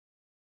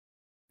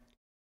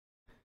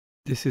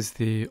This is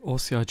the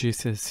OCR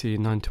GCSE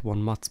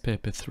 91 Maths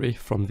Paper 3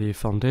 from the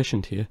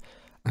Foundation tier,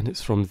 and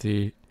it's from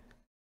the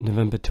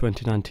November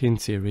 2019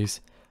 series,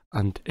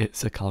 and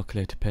it's a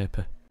calculator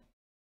paper.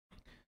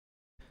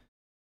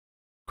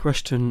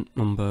 Question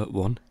number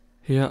 1.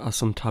 Here are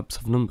some types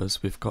of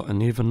numbers. We've got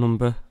an even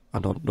number,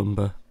 an odd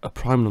number, a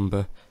prime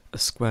number, a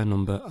square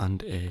number,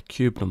 and a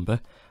cube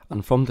number,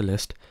 and from the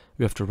list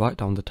we have to write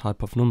down the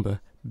type of number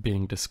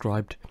being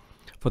described.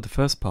 For the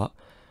first part,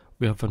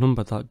 we have a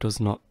number that does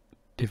not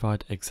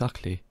divide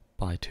exactly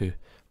by 2.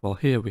 Well,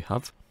 here we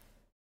have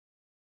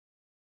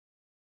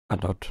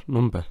an odd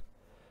number.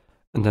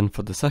 And then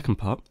for the second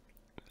part,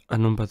 a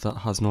number that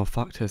has no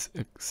factors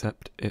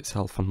except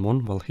itself and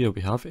 1. Well, here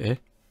we have a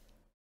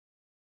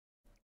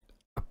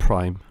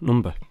prime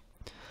number.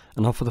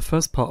 And now for the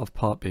first part of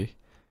part B,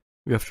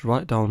 we have to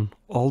write down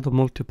all the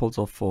multiples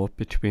of 4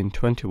 between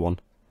 21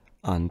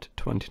 and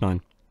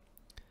 29.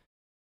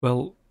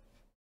 Well,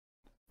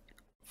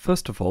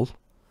 first of all,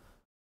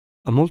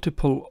 a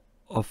multiple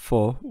of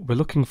 4, we're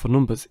looking for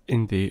numbers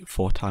in the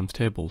 4 times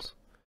tables.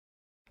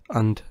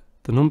 And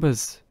the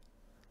numbers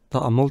that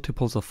are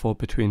multiples of 4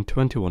 between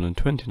 21 and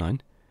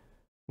 29,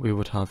 we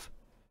would have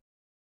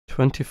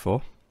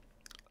 24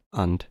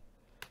 and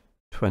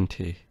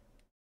 28.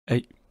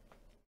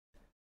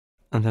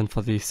 And then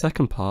for the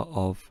second part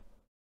of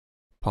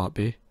part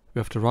B, we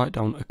have to write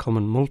down a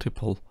common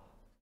multiple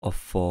of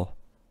 4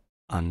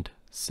 and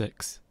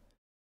 6.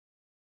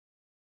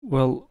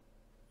 Well,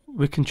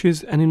 we can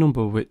choose any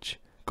number which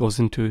goes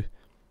into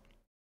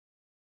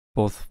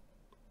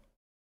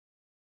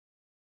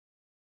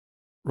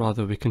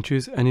we can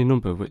choose any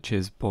number which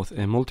is both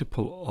a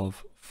multiple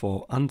of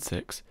 4 and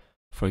 6.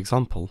 For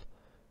example,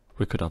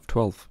 we could have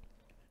 12,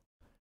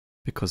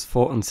 because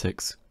 4 and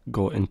 6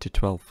 go into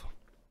 12.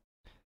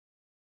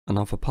 And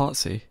now for part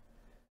C,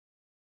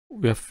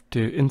 we have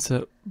to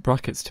insert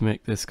brackets to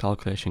make this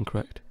calculation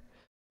correct.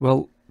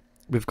 Well,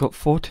 we've got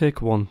 4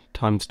 take 1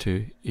 times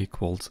 2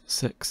 equals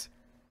 6.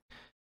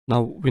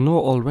 Now, we know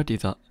already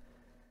that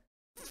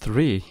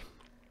 3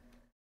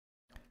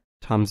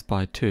 times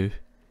by 2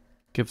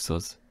 gives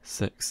us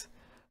 6.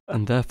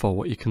 And therefore,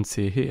 what you can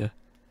see here,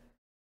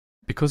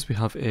 because we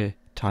have a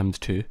times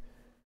 2,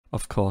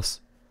 of course,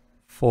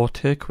 4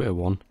 take away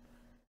 1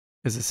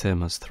 is the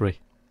same as 3.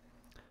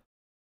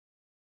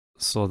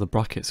 So the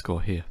brackets go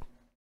here.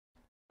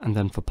 And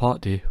then for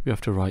part D, we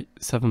have to write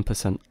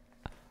 7%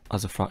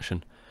 as a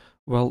fraction.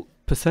 Well,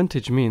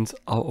 percentage means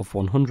out of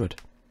 100.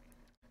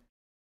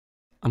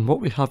 And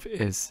what we have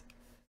is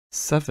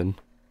 7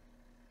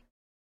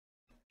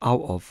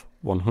 out of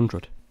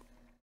 100.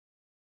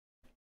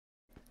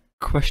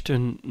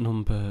 Question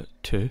number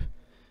 2.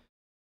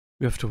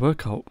 We have to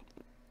work out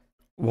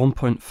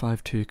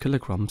 1.52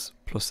 kilograms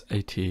plus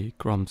 80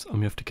 grams, and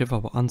we have to give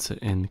our answer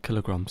in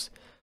kilograms.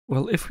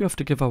 Well, if we have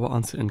to give our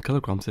answer in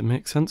kilograms, it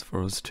makes sense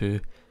for us to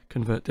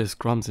convert this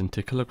grams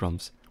into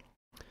kilograms.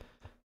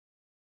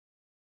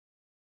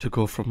 To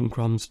go from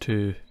grams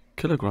to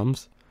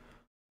kilograms,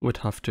 we'd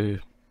have to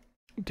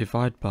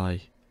divide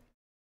by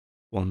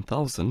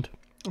 1000,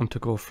 and to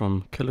go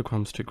from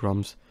kilograms to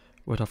grams,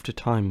 we'd have to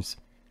times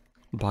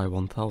by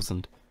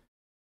 1000.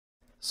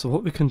 So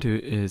what we can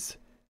do is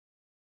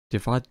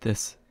divide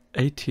this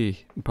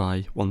 80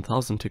 by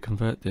 1000 to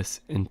convert this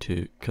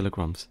into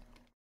kilograms.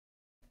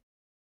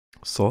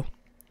 So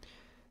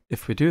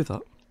if we do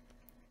that,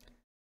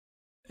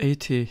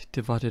 80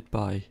 divided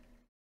by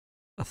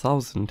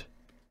 1000,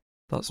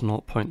 that's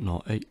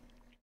 0.08.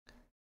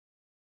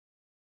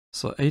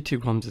 So 80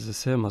 grams is the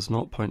same as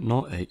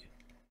 0.08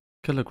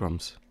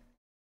 kilograms.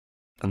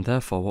 And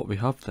therefore what we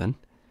have then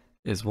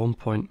is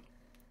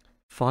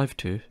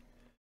 1.52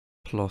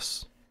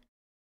 plus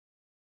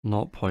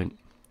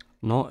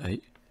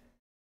 0.08.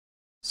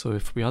 So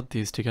if we add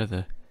these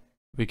together,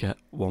 we get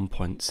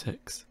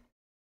 1.6.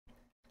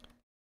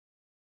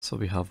 So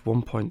we have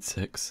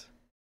 1.6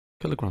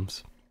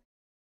 kilograms.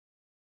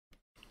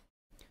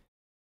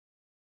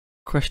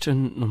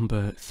 Question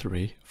number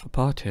 3. For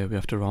part A, we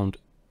have to round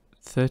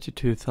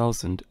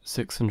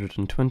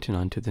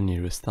 32,629 to the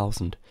nearest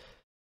thousand.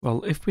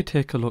 Well, if we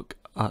take a look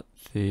at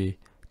the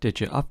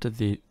digit after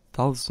the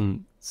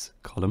thousands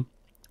column,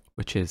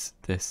 which is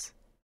this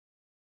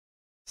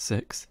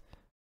 6,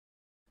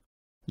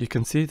 you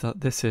can see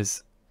that this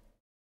is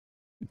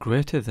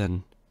greater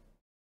than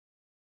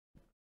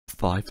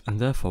 5, and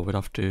therefore we'd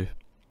have to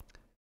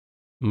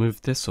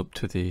move this up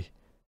to the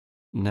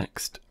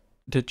next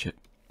digit.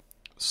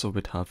 So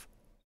we'd have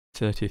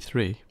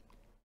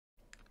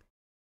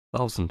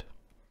 33,000.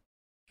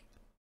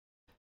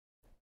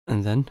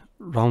 And then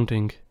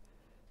rounding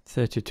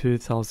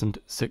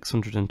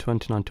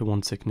 32,629 to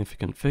one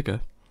significant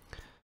figure,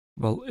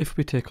 well, if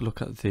we take a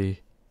look at the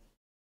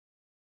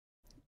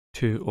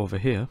 2 over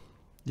here,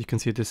 you can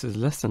see this is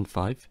less than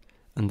 5,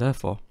 and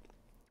therefore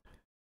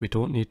we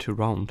don't need to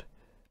round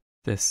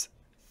this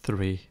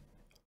 3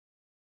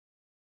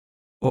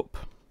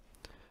 up.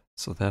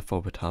 So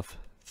therefore we'd have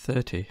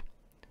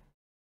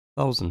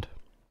 30,000.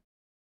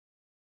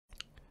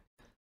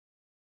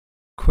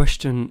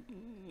 Question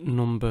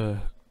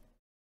number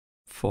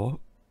 4,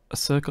 a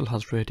circle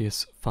has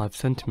radius 5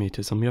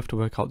 centimeters, and we have to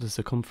work out the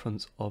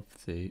circumference of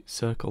the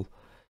circle.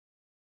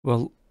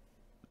 Well,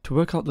 to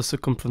work out the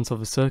circumference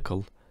of a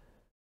circle,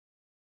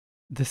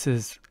 this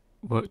is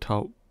worked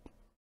out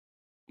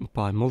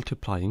by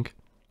multiplying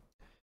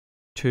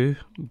 2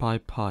 by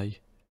pi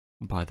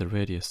by the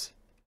radius.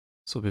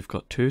 So we've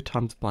got 2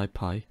 times by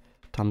pi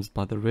times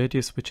by the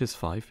radius, which is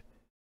 5.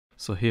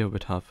 So here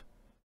we'd have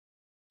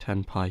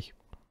 10 pi.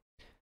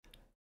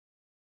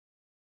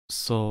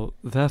 So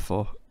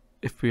therefore,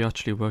 if we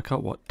actually work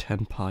out what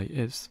 10 pi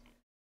is,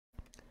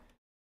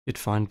 you'd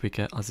find we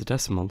get as a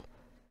decimal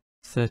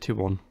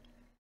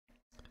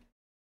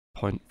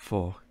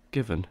 31.4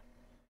 given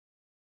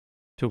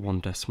to 1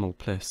 decimal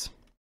place.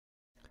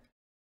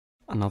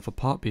 And now for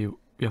part B,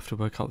 we have to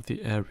work out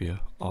the area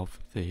of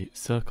the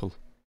circle.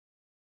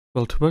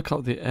 Well, to work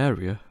out the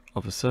area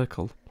of a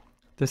circle,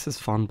 this is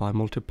found by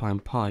multiplying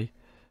pi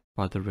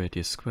by the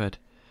radius squared.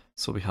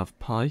 So we have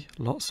pi,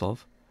 lots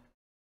of,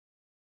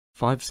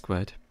 5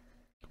 squared,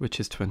 which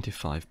is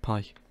 25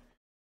 pi.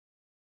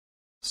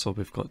 So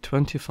we've got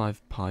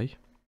 25 pi,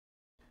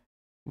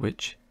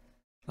 which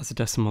as a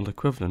decimal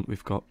equivalent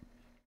we've got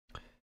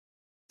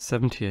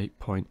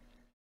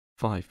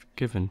 78.5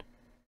 given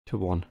to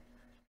 1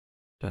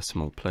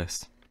 decimal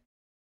place.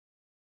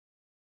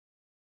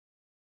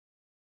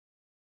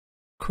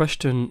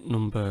 Question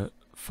number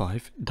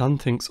 5. Dan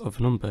thinks of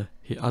a number,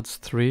 he adds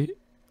 3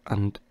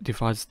 and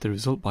divides the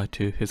result by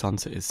 2. His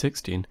answer is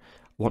 16.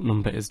 What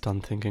number is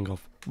Dan thinking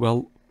of?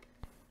 Well,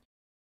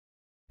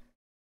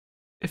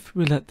 if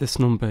we let this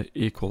number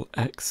equal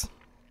x,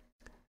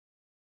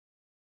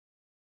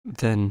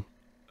 then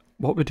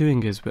what we're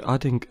doing is we're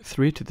adding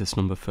 3 to this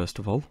number first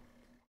of all.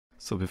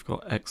 So we've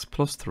got x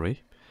plus 3,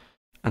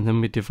 and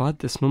then we divide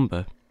this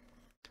number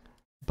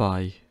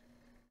by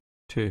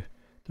 2.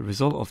 The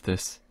result of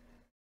this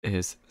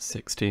is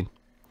 16.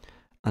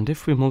 And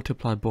if we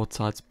multiply both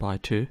sides by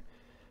 2,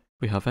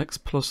 we have x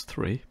plus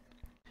 3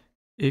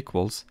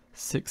 equals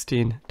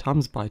 16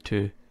 times by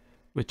 2,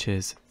 which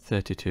is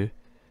 32.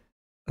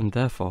 And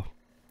therefore,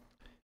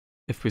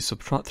 if we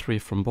subtract 3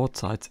 from both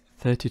sides,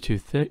 32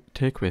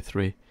 take away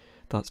 3,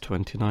 that's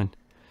 29.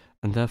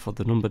 And therefore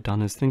the number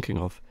Dan is thinking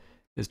of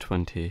is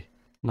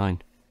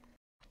 29.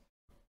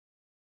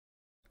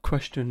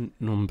 Question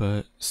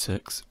number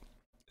 6.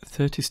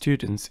 30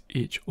 students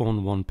each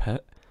own 1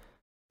 pet.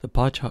 The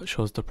pie chart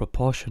shows the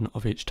proportion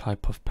of each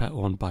type of pet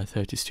owned by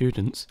 30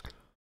 students.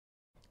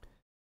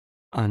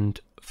 And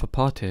for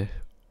part A,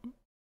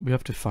 we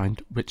have to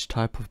find which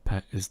type of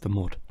pet is the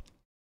mode.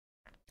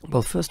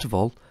 Well, first of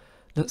all,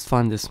 let's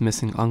find this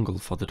missing angle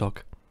for the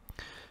dog.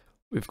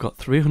 We've got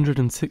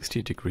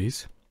 360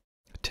 degrees,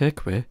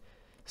 take away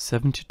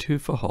 72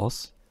 for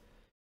horse,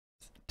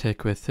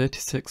 take away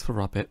 36 for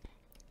rabbit,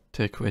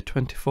 take away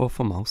 24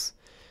 for mouse,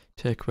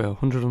 take away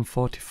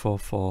 144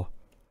 for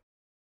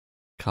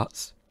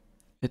cats.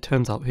 It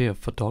turns out here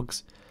for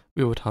dogs,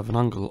 we would have an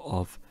angle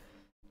of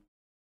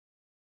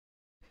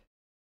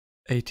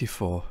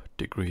 84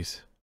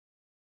 degrees.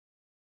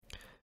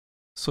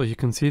 So you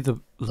can see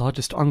the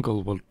largest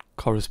angle will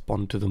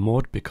correspond to the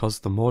mode, because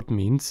the mode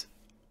means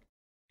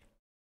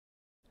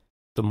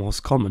the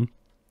most common,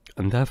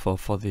 and therefore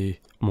for the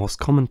most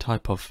common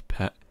type of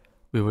pet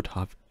we would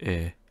have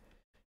a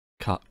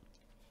cat.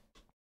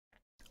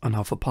 And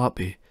now for part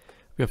B,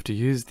 we have to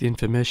use the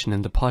information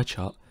in the pie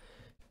chart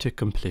to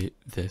complete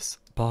this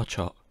bar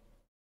chart.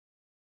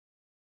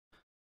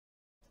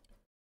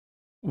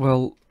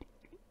 Well,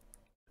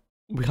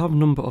 we have a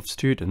number of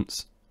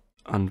students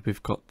and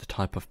we've got the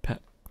type of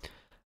pet.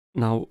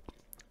 Now,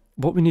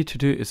 what we need to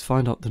do is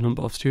find out the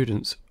number of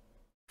students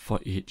for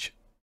each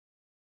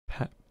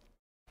pet.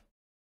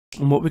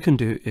 And what we can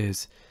do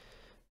is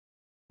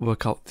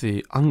work out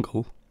the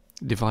angle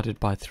divided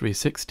by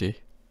 360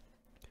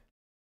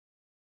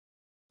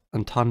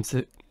 and times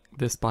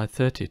this by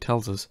 30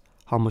 tells us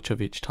how much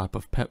of each type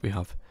of pet we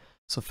have.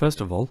 So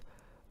first of all,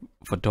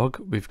 for dog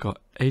we've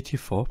got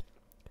 84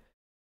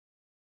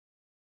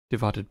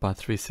 divided by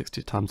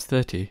 360 times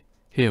 30.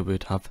 Here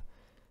we'd have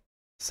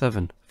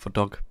 7 for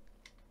dog.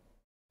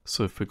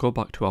 So if we go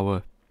back to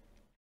our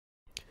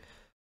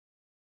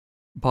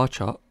bar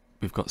chart,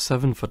 we've got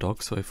 7 for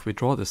dog. So if we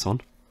draw this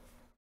on,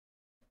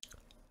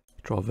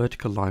 draw a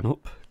vertical line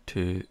up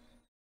to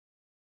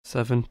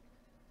 7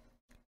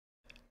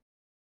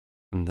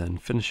 and then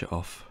finish it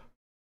off,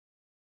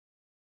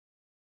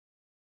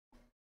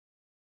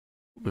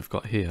 we've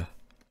got here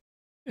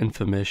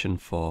information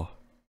for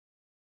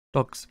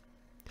dogs.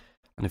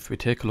 And if we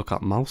take a look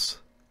at mouse,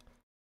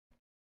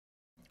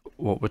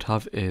 what we'd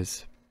have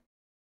is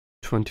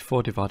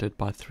 24 divided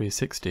by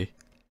 360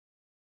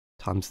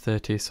 times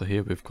 30. So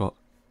here we've got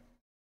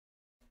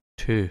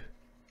 2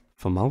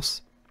 for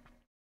mouse.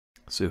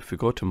 So if we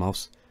go to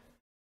mouse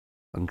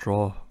and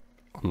draw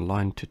on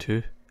line to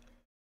 2,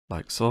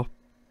 like so,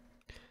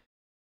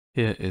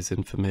 here is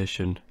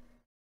information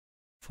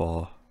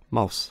for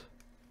mouse.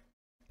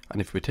 And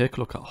if we take a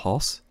look at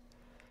horse,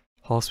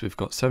 we've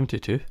got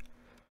 72.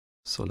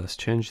 So let's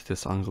change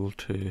this angle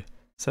to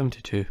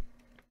 72.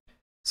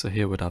 So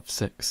here we'd have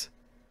 6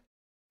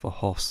 for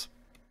horse.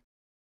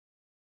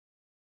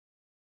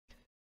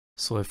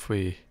 So if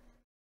we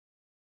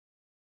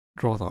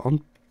draw that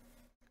on,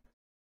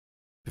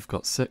 we've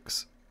got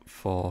 6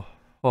 for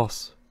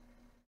horse,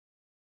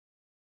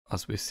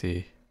 as we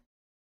see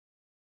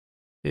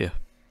here.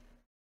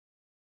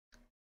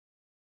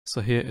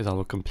 So here is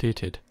our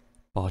completed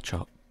bar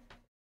chart.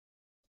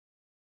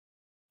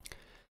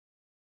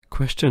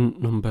 Question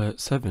number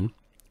 7.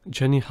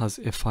 Jenny has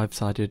a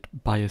 5-sided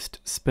biased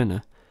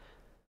spinner.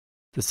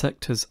 The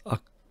sectors are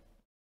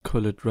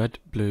coloured red,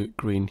 blue,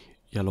 green,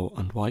 yellow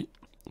and white.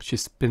 She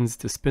spins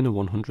the spinner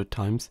 100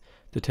 times.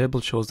 The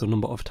table shows the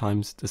number of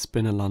times the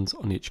spinner lands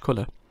on each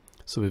colour.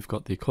 So we've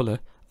got the colour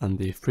and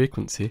the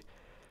frequency.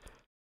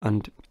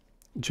 And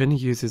Jenny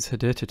uses her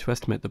data to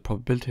estimate the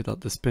probability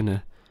of the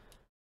spinner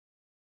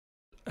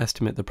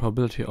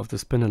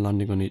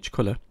landing on each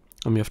colour.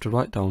 And we have to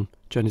write down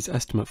Jenny's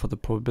estimate for the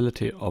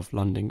probability of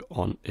landing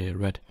on a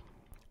red.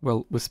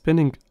 Well, we're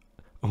spinning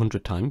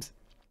 100 times.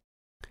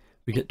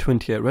 We get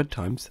 28 red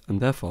times,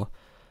 and therefore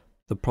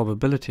the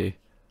probability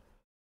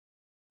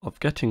of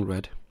getting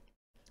red,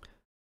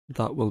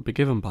 that will be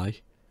given by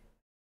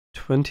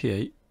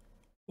 28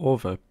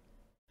 over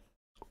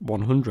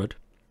 100.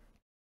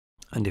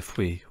 And if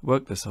we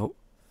work this out,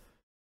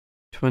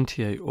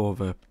 28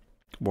 over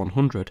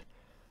 100,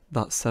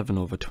 that's 7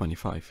 over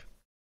 25.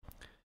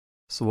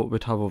 So what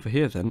we'd have over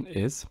here then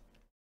is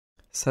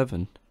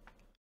 7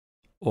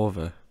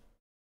 over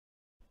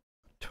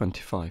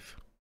 25.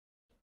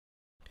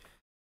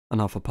 And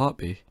now for part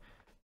B,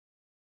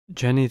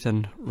 Jenny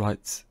then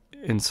writes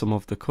in some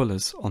of the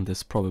colours on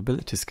this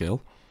probability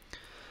scale.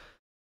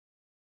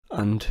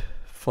 And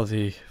for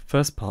the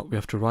first part, we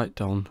have to write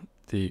down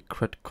the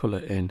correct colour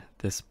in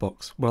this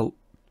box. Well,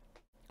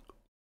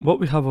 what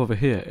we have over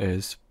here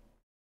is,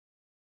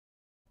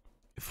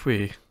 if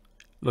we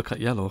look at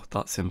yellow,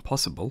 that's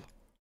impossible.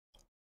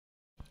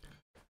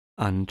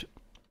 And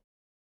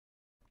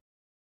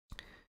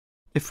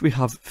if we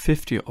have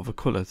 50 of a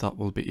colour, that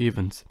will be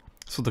evens.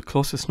 So the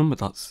closest number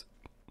that's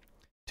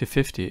to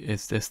 50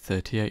 is this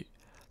 38.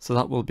 So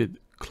that will be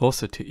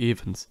closer to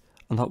evens,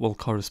 and that will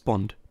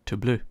correspond to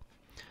blue.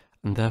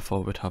 And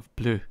therefore we'd have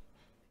blue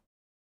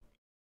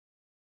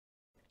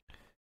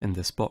in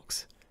this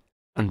box.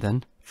 And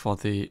then for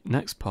the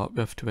next part, we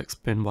have to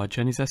explain why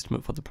Jenny's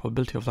estimate for the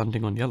probability of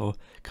landing on yellow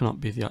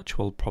cannot be the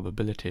actual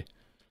probability.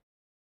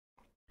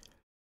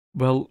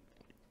 Well,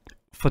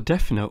 for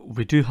definite,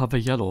 we do have a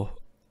yellow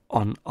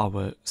on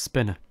our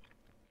spinner.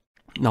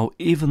 Now,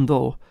 even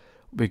though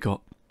we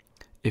got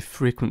a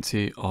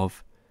frequency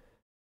of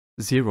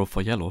 0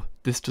 for yellow,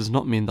 this does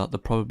not mean that the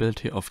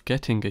probability of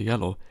getting a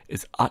yellow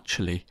is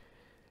actually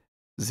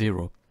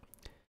 0.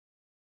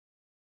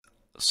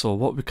 So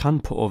what we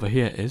can put over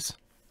here is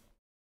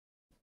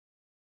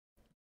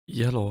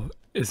yellow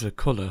is a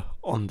colour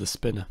on the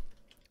spinner,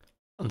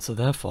 and so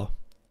therefore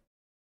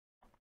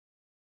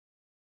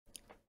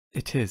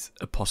it is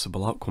a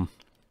possible outcome.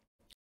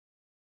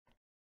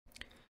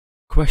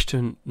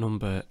 Question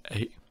number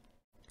 8.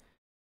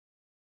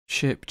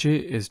 Shape G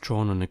is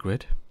drawn on a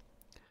grid,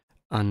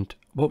 and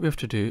what we have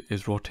to do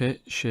is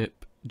rotate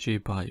shape G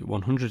by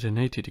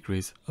 180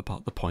 degrees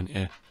about the point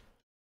A.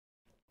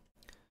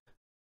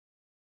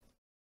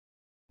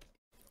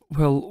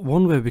 Well,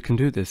 one way we can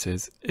do this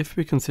is, if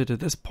we consider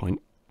this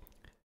point,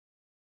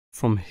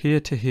 from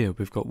here to here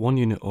we've got 1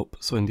 unit up,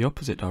 so in the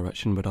opposite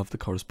direction we'd have the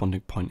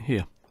corresponding point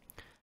here.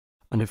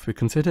 And if we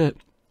consider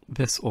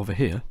this over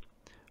here,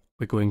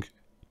 we're going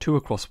 2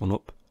 across, 1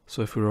 up,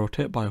 so if we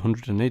rotate by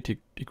 180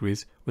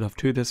 degrees, we'd have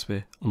 2 this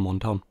way and 1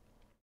 down.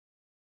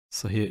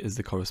 So here is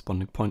the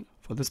corresponding point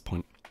for this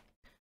point.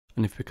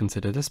 And if we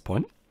consider this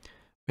point,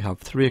 we have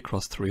 3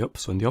 across, 3 up,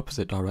 so in the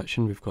opposite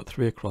direction we've got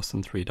 3 across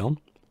and 3 down.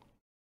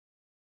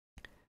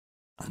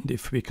 And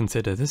if we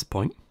consider this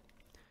point,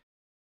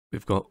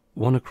 we've got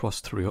 1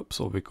 across, 3 up,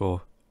 so we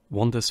go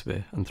 1 this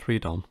way and 3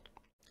 down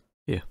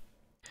here.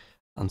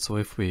 And so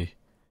if we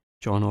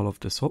join all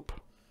of this up,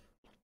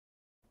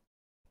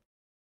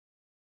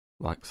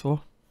 like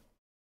so,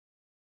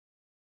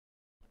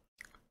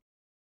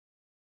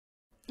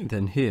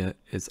 then here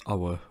is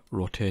our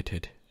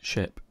rotated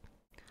shape.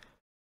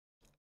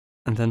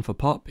 And then for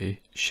part B,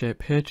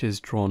 shape H is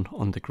drawn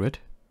on the grid,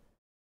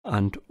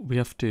 and we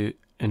have to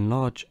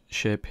enlarge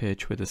shape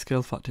H with a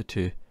scale factor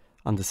 2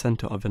 and the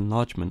centre of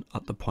enlargement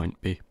at the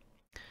point B.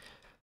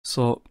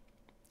 So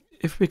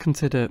if we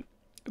consider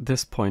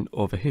this point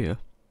over here,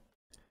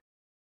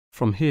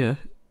 from here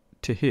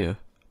to here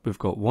we've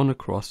got 1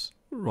 across,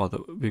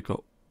 we've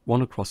got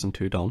 1 across and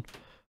 2 down.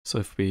 So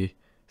if we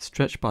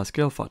stretch by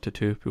scale factor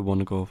 2, we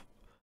want to go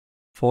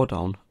 4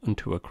 down and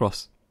 2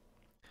 across.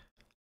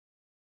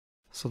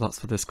 So that's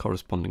for this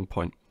corresponding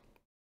point.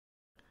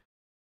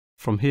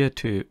 From here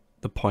to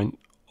the point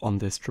on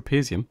this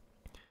trapezium,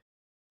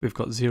 we've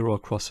got 0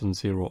 across and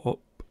 0 up.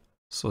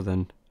 So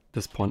then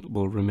this point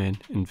will remain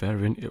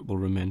invariant, it will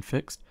remain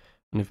fixed.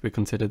 And if we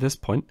consider this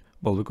point,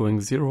 well, we're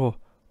going 0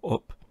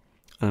 up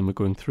and we're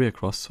going 3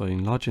 across, so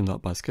enlarging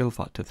that by scale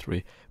factor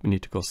 3, we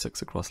need to go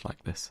 6 across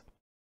like this.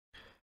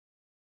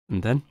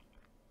 And then,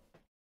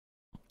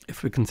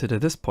 if we consider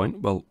this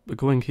point, well, we're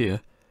going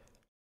here,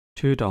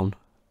 2 down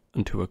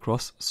and 2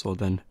 across, so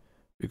then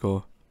we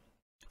go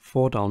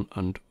 4 down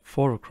and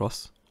 4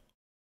 across.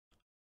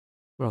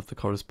 We have the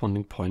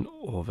corresponding point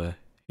over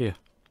here.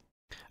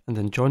 And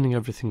then joining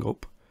everything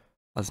up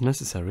as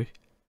necessary,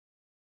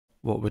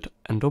 what we'd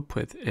end up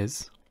with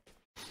is,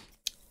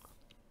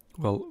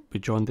 well, we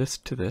join this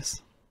to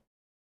this,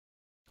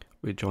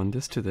 we join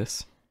this to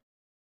this,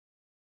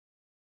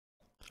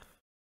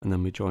 and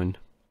then we join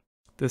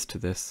this to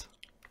this,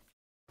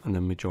 and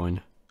then we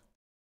join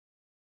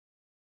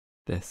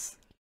this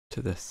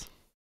to this.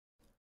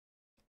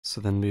 So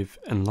then we've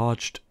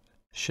enlarged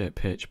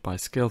shape H by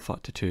scale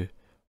factor 2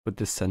 with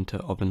this centre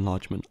of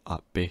enlargement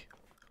at B.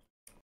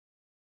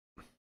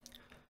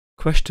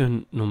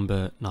 Question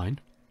number 9.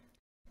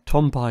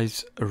 Tom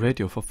buys a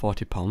radio for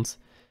 £40.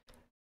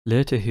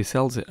 Later he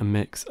sells it and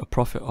makes a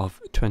profit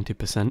of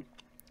 20%.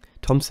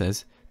 Tom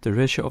says the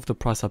ratio of the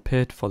price I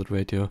paid for the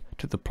radio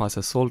to the price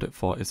I sold it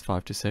for is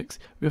 5:6.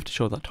 We have to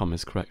show that Tom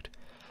is correct.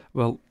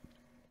 Well,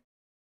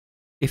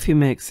 if he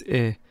makes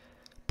a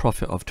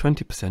profit of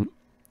 20%,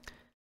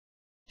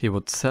 he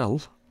would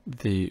sell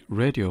the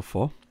radio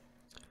for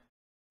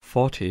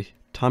 40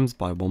 times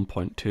by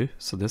 1.2.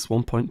 So this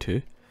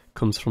 1.2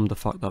 comes from the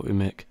fact that we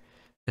make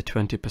a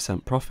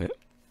 20% profit.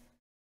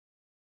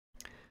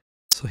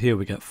 So here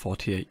we get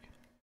 48.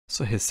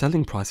 So his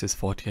selling price is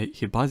 48.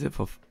 He buys it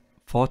for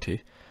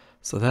 40.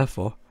 So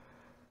therefore,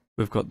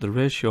 we've got the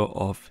ratio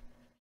of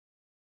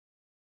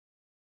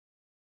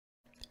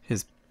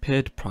his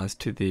paid price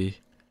to the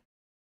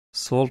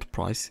sold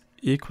price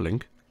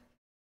equaling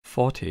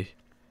 40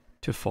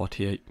 to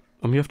 48.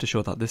 And we have to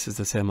show that this is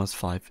the same as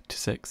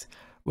 5:6.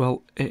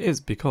 Well, it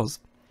is, because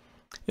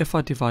if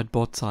I divide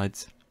both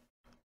sides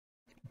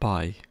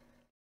by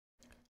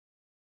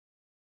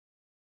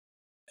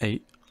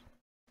 8,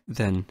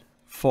 then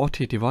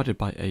 40 divided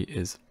by 8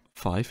 is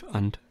 5,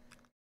 and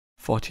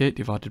 48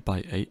 divided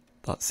by 8,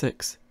 that's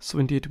 6. So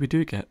indeed we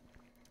do get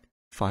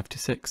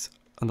 5:6,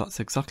 and that's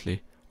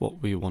exactly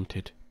what we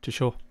wanted to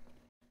show.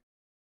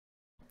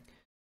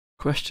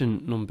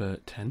 Question number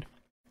 10.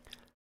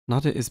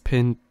 Nada is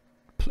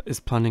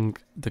planning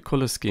the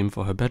colour scheme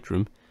for her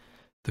bedroom.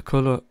 The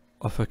colour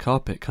of her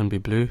carpet can be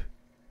blue,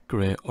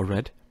 grey or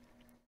red.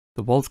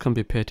 The walls can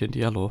be painted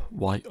yellow,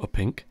 white or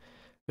pink.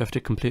 You have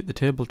to complete the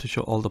table to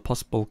show all the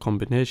possible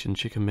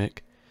combinations you can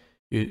make.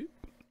 You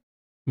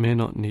may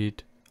not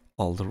need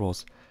all the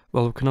rows.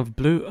 Well, we can have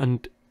blue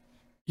and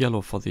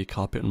yellow for the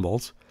carpet and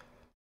walls.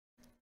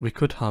 We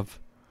could have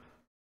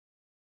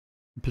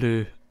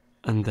blue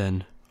and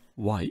then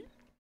white,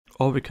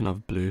 or we can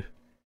have blue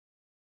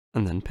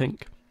and then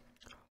pink,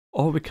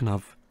 or we can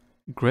have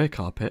grey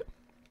carpet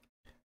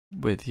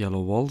with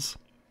yellow walls,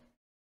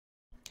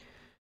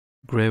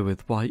 grey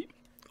with white,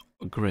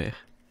 or grey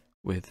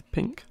with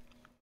pink,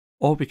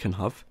 or we can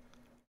have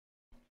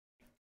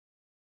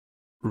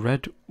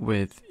red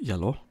with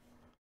yellow,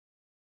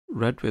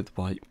 red with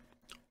white,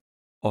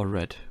 or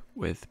red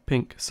with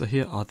pink. So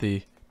here are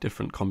the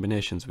different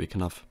combinations we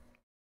can have.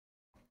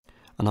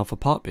 And now for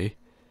part B,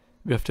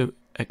 we have to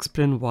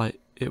explain why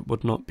it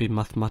would not be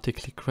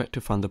mathematically correct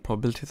to find the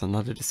probability that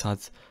Nada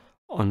decides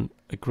on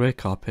a grey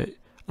carpet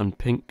and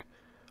pink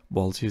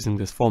walls using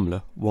this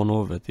formula 1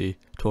 over the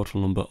total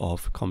number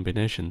of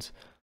combinations.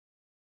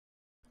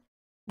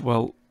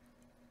 Well,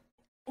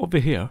 over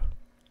here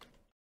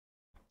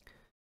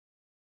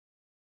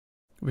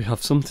we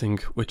have something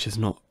which is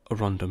not a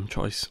random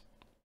choice.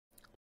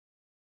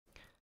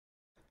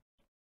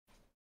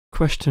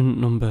 Question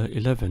number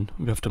 11,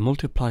 we have to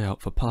multiply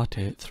out for part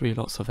A 3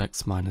 lots of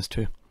x minus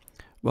 2.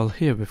 Well,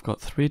 here we've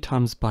got 3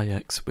 times by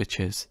x, which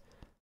is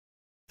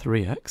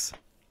 3x,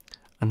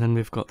 and then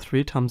we've got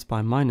 3 times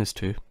by minus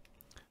 2,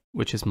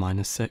 which is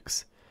minus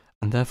 6,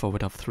 and therefore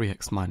we'd have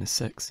 3x minus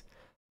 6.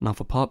 Now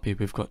for part B,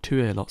 we've got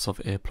 2a lots of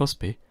a plus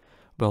b.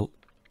 Well,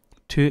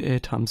 2a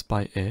times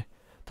by a,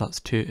 that's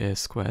 2a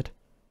squared,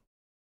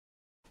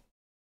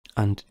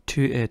 and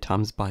 2a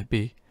times by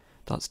b,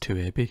 that's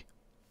 2ab.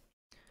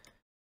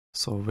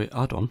 So we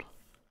add on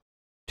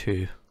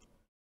 2ab.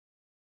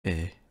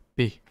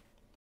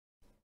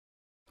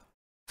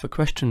 For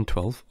question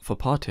 12, for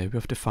part A, we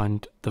have to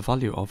find the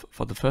value of,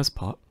 for the first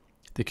part,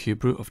 the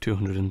cube root of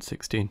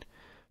 216.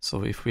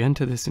 So if we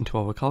enter this into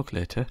our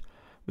calculator,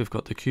 we've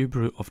got the cube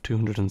root of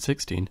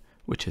 216,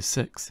 which is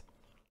 6.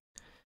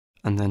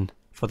 And then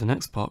for the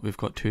next part, we've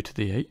got 2 to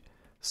the 8.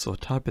 So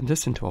typing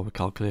this into our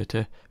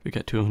calculator, we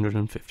get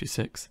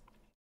 256.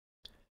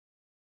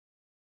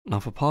 Now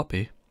for part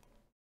B,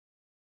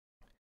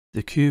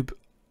 the cube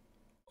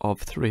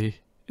of 3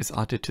 is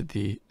added to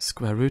the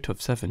square root of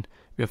 7.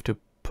 We have to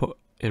put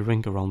a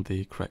ring around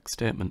the correct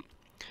statement.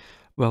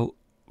 Well,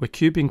 we're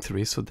cubing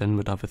 3, so then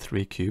we'd have a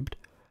 3 cubed,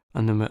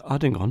 and then we're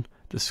adding on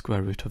the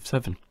square root of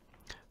 7.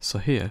 So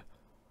here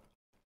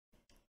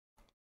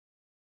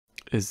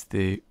is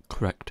the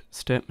correct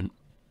statement.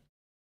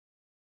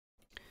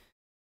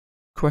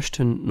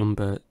 Question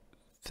number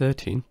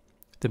 13.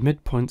 The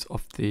midpoints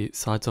of the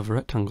sides of a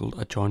rectangle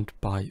are joined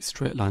by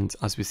straight lines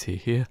as we see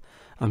here,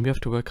 and we have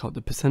to work out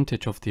the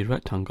percentage of the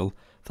rectangle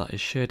that is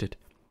shaded.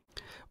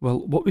 Well,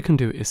 what we can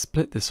do is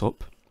split this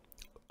up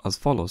as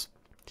follows.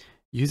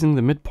 Using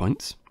the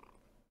midpoints,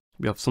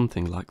 we have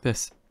something like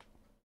this.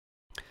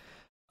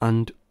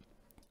 And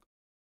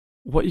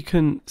what you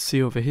can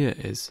see over here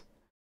is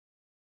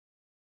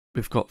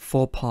we've got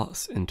 4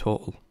 parts in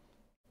total.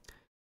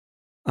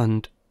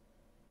 And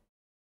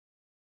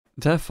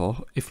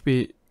therefore, if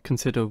we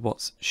consider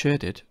what's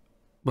shaded,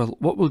 well,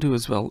 what we'll do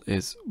as well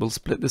is we'll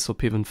split this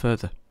up even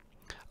further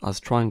as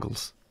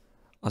triangles,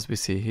 as we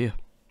see here.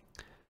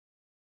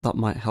 That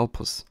might help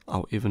us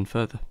out even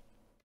further.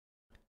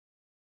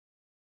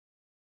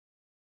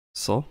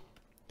 So,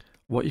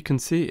 what you can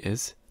see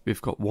is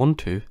we've got 1,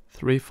 2,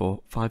 3, 4,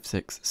 5,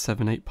 6,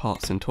 7, 8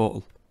 parts in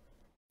total.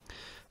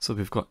 So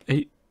we've got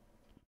 8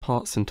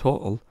 parts in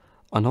total,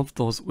 and of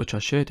those which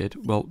are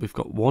shaded, well, we've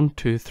got 1,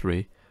 2,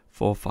 3,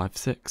 4, 5,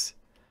 6.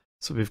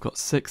 So we've got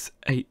 6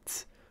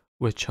 eighths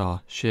which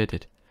are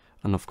shaded,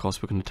 and of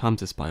course we're going to times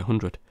this by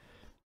 100.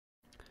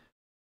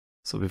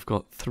 So we've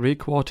got 3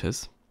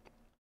 quarters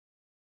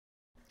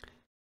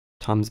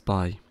times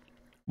by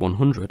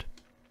 100,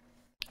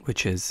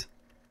 which is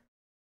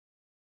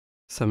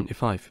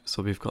 75.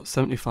 So we've got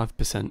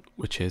 75%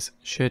 which is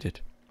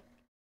shaded.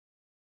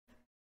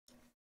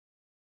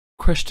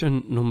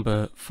 Question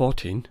number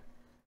 14.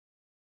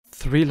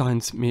 3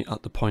 lines meet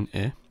at the point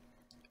A,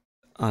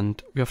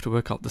 and we have to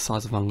work out the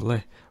size of angle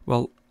A.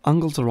 Well,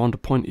 angles around a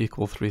point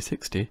equal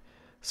 360,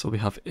 so we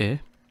have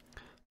A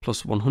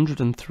plus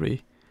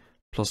 103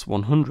 plus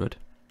 100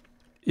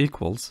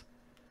 equals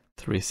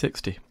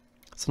 360.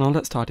 So now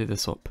let's tidy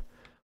this up.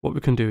 What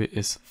we can do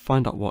is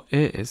find out what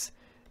A is.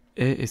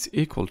 A is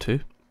equal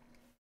to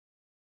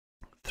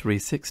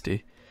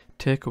 360,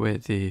 take away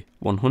the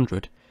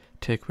 100,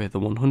 take away the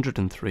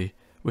 103,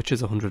 which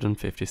is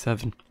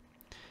 157.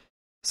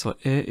 So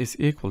A is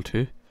equal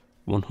to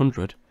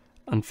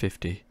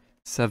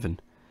 157.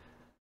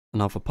 And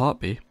now for part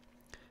B,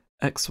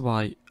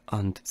 XY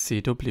and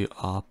CW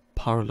are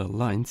parallel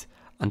lines,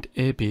 and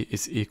AB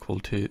is equal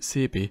to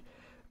CB.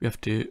 We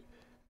have to,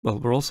 well,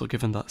 we're also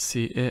given that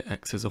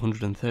CAX is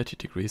 130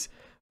 degrees.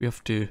 We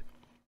have to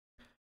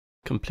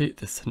complete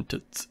this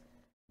sentence.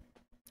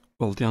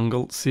 Well, the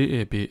angle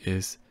CAB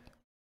is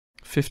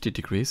 50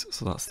 degrees,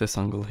 so that's this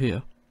angle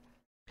here.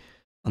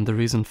 And the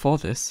reason for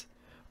this,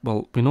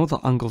 well, we know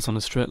that angles on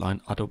a straight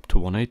line add up to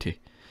 180.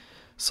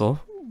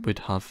 So we'd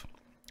have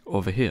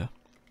over here,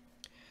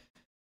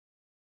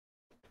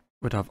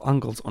 we'd have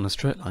angles on a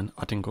straight line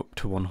adding up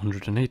to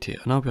 180.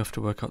 And now we have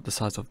to work out the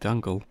size of the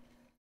angle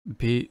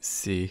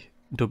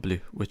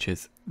BCW, which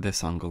is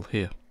this angle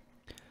here.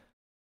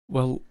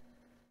 Well,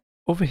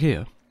 over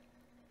here,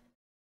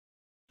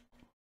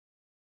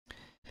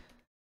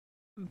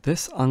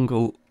 this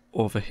angle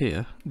over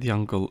here, the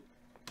angle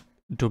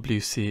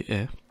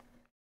WCA,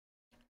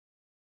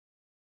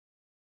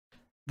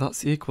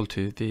 that's equal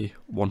to the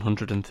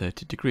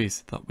 130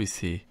 degrees that we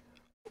see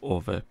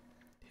over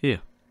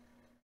here.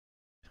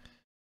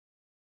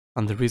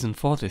 And the reason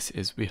for this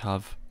is we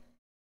have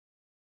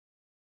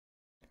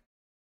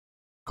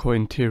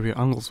co-interior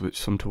angles which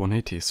sum to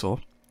 180.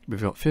 So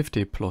we've got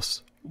 50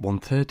 plus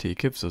 130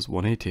 gives us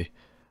 180.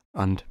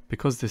 And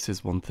because this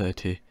is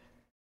 130,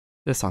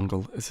 this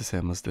angle is the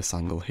same as this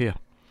angle here.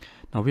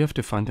 Now we have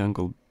to find the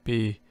angle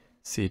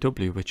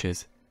BCW, which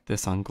is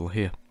this angle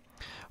here.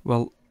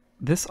 Well,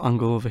 this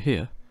angle over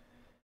here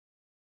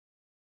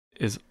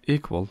is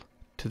equal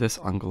to this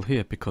angle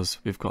here because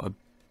we've got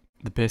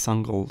the base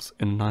angles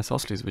in an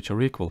isosceles which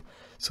are equal.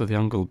 So the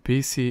angle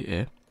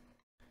BCA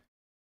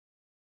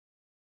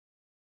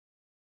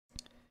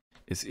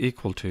is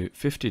equal to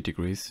 50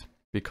 degrees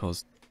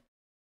because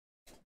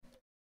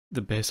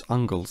the base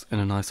angles in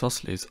an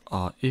isosceles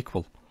are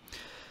equal.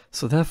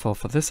 So therefore,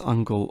 for this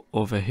angle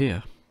over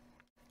here,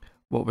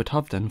 what we'd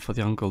have then for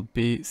the angle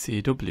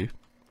BCW,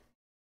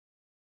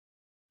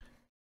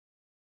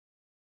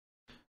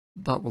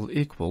 that will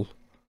equal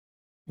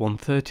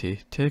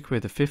 130, take away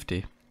the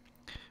 50,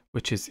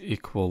 which is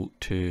equal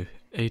to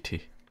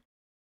 80.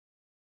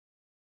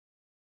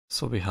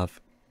 So we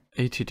have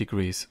 80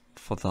 degrees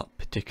for that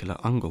particular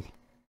angle.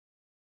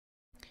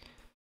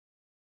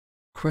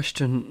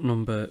 Question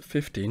number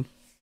 15.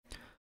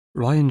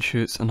 Ryan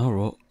shoots an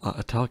arrow at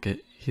a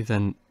target. He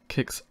then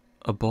kicks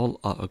a ball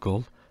at a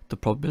goal. The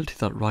probability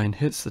that Ryan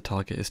hits the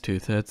target is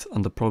 2/3,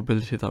 and the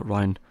probability that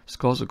Ryan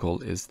scores a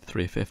goal is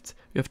 3/5.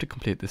 We have to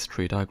complete this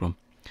tree diagram.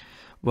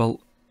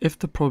 Well, if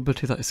the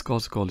probability that he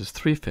scores a goal is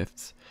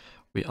 3/5,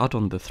 we add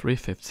on the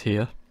 3/5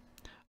 here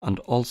and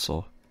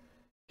also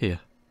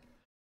here.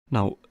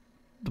 Now,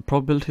 the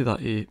probability that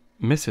he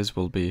misses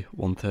will be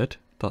 1/3.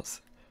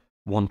 That's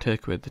 1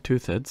 take away the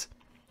 2/3.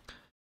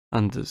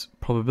 And the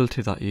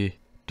probability that he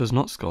does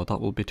not score,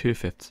 that will be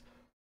 2/5.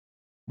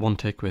 1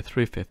 take away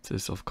 3/5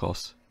 is of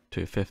course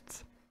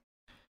 2/5.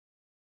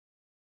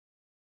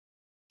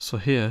 So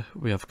here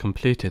we have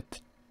completed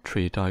the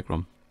tree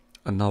diagram.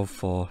 And now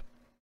for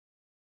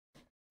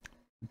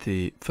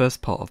the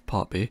first part of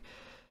part B,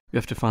 we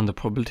have to find the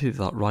probability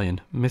that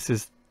Ryan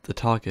misses the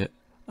target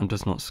and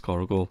does not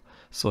score a goal.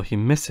 So he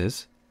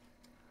misses.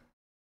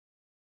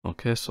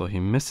 Okay, so he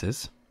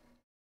misses.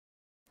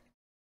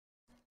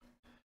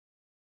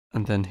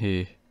 And then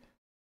he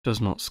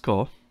does not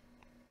score.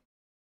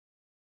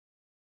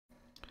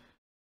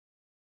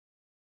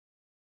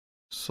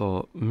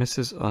 So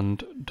misses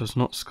and does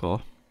not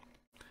score.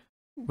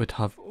 We'd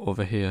have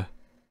over here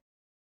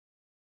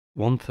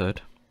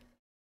 1/3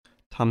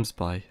 times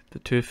by the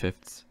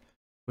 2/5,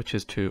 which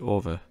is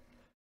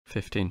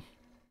 2/15.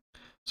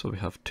 So we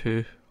have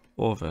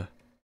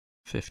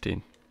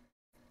 2/15.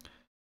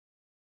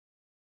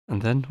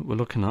 And then we're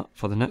looking at,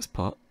 for the next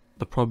part,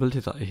 the probability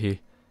that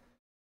he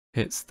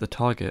hits the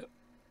target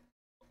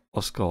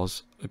or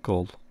scores a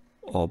goal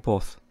or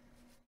both.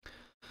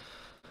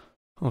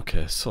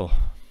 Okay, so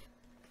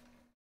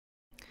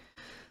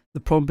the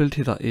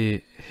probability that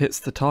he hits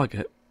the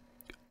target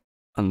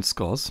and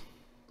scores,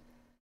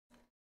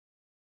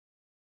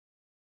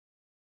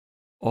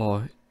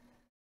 or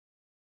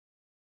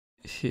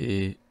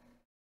he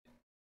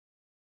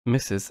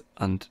misses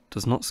and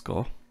does not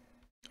score,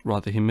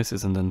 rather he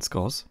misses and then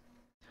scores.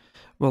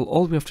 Well,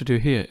 all we have to do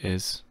here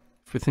is,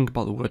 if we think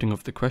about the wording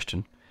of the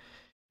question,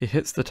 he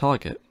hits the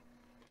target,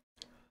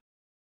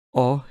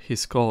 or he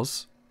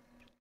scores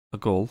a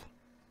goal,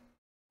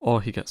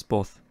 or he gets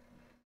both.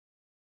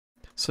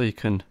 So you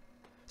can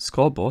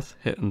score both,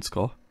 hit and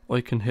score, or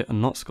you can hit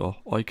and not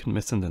score, or you can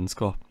miss and then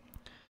score.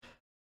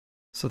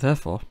 So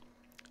therefore,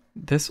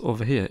 this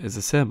over here is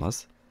the same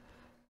as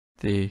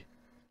the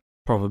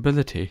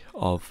probability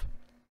of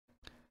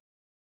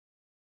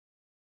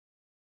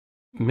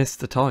miss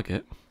the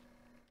target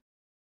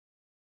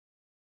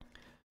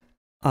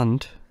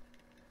and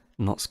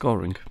not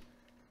scoring.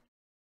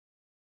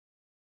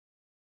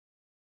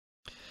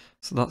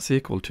 So that's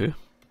equal to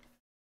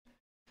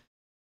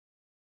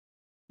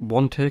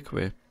 1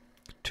 takeaway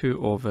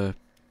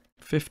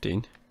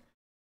 2/15,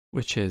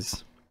 which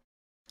is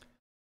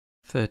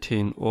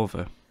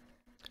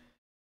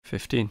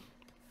 13/15.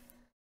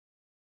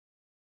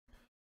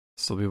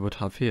 So we would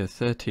have here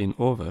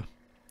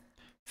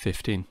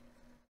 13/15.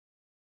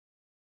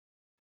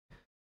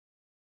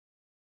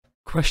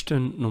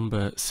 Question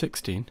number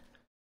 16.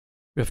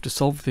 We have to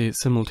solve the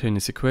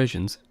simultaneous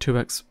equations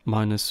 2x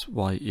minus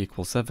y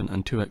equals 7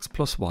 and 2x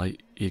plus y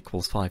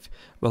equals 5.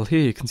 Well, here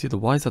you can see the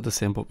y's are the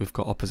same, but we've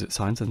got opposite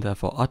signs, and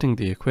therefore adding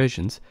the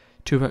equations,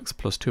 2x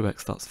plus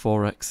 2x, that's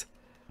 4x,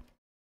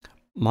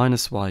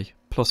 minus y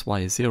plus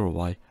y is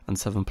 0y, and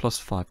 7 plus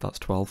 5, that's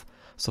 12.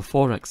 So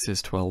 4x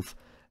is 12,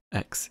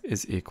 x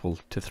is equal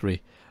to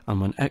 3.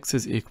 And when x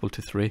is equal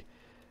to 3,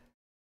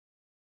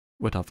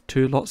 we'd have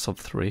 2 lots of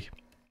 3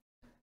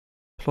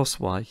 plus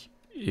y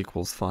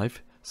equals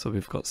 5. So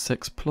we've got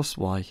 6 plus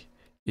y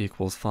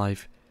equals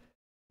 5.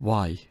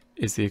 Y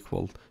is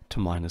equal to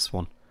minus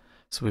 1.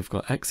 So we've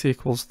got x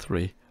equals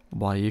 3,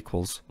 y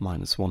equals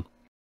minus 1.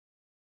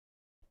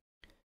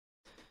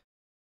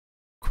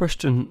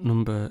 Question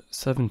number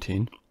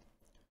 17.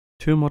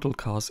 Two model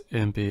cars A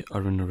and B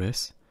are in a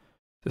race.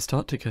 They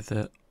start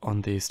together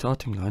on the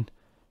starting line.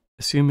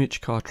 Assume each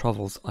car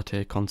travels at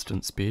a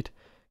constant speed.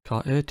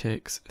 Car A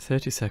takes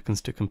 30 seconds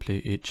to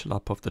complete each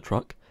lap of the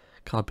track.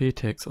 Car B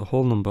takes a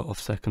whole number of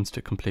seconds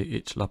to complete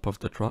each lap of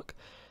the track.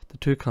 The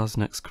two cars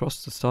next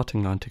cross the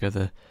starting line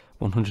together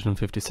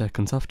 150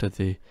 seconds after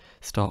the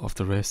start of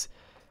the race.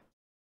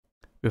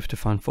 We have to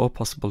find 4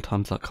 possible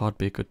times that car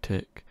B could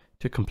take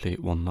to complete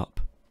one lap.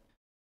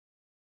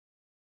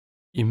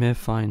 You may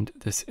find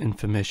this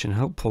information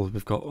helpful.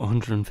 We've got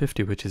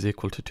 150, which is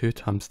equal to 2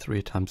 times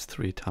 3 times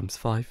 3 times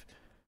 5.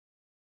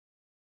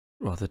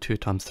 Rather 2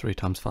 times 3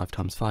 times 5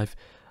 times 5.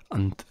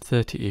 And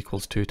 30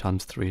 equals 2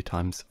 times 3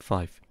 times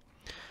 5.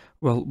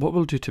 Well, what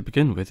we'll do to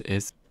begin with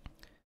is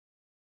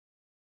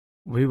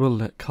we will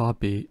let car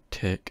B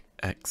take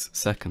x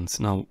seconds.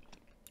 Now,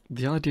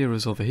 the idea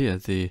is over here,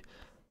 the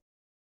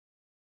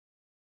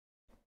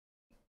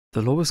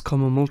lowest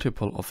common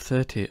multiple of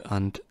 30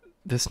 and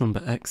this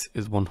number x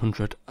is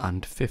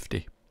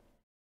 150.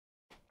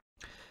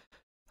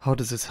 How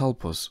does this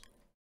help us?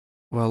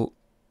 Well,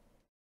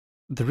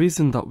 the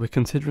reason that we're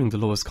considering the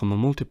lowest common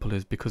multiple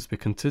is because we're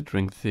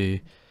considering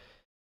the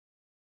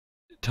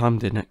time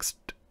they next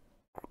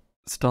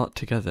start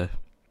together,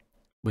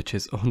 which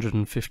is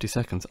 150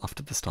 seconds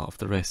after the start of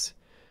the race.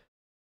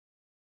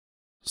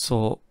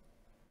 So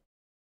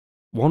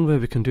one way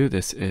we can do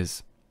this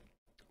is,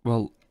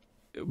 well,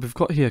 we've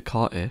got here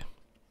car A.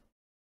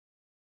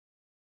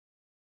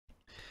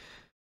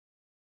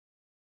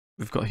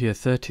 We've got here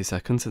 30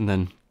 seconds, and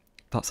then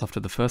that's after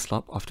the first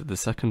lap. After the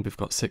second, we've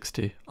got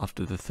 60.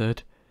 After the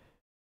third,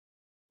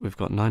 we've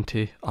got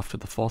 90. After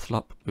the fourth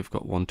lap, we've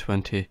got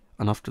 120.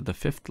 And after the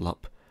fifth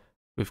lap,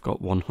 we've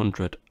got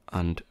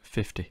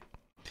 150.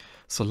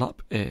 So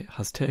lap A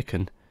has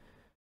taken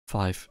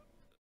 5.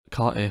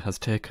 Car A has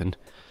taken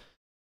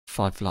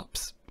 5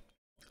 laps.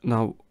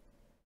 Now,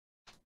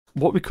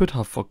 what we could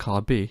have for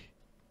car B,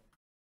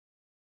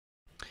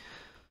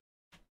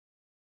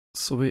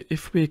 so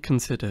if we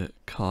consider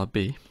car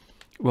B,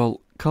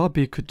 well, car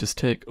B could just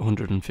take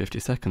 150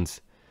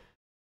 seconds,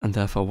 and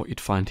therefore what you'd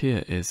find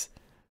here is,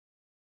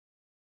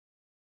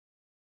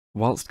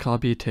 whilst car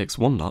B takes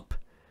 1 lap,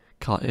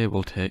 car A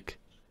will take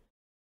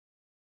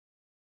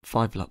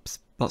 5 laps.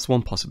 That's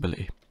one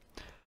possibility.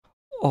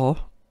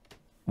 Or,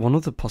 one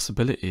other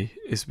possibility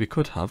is we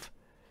could have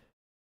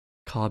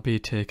car B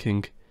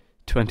taking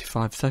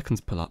 25 seconds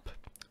per lap.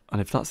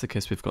 And if that's the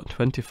case, we've got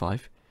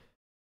 25,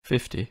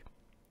 50,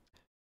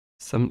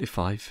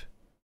 75,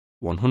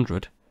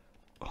 100,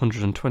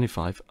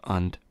 125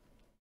 and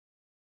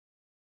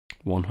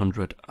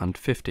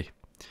 150.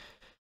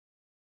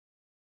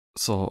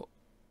 So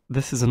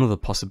this is another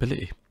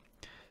possibility.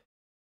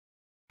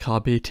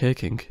 Car B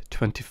taking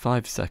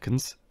 25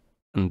 seconds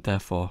and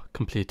therefore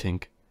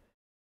completing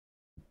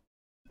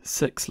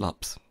 6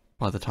 laps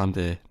by the time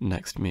they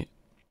next meet.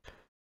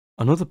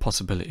 Another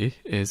possibility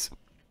is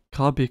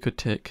car B could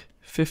take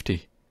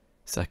 50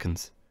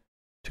 seconds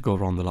to go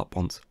around the lap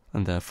once,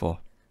 and therefore,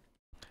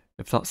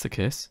 if that's the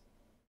case,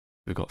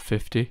 we've got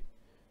 50,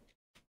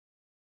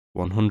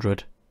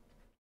 100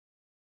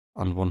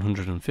 and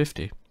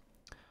 150.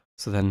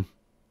 So then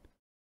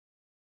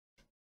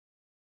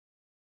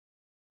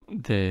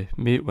they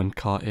meet when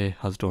car A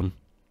has done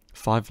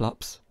 5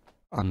 laps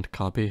and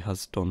car B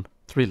has done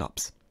 3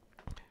 laps.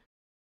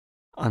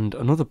 And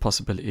another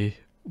possibility,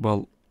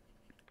 well,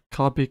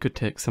 car B could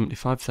take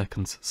 75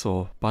 seconds,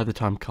 so by the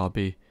time car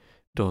B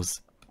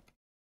does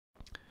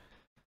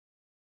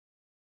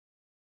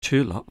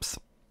 2 laps,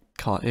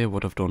 car A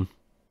would have done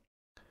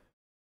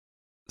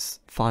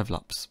 5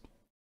 laps.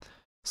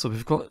 So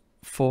we've got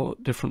 4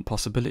 different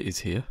possibilities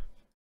here.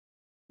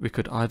 We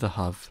could either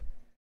have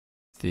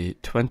the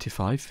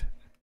 25,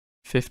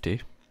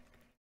 50,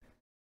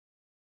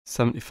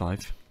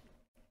 75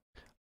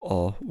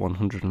 or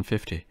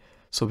 150.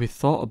 So we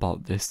thought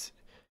about this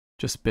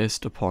just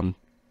based upon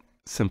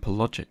simple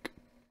logic.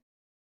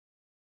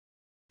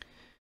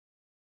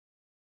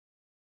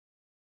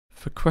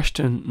 For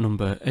question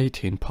number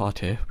 18,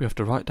 part A, we have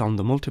to write down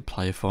the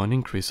multiplier for an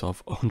increase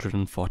of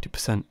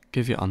 140%.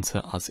 Give your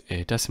answer as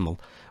a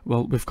decimal.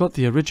 Well, we've got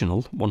the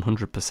original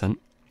 100%,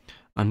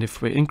 and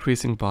if we're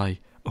increasing by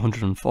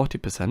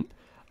 140%,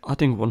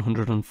 adding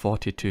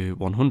 140 to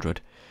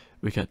 100,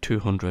 we get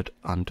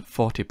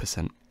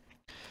 240%.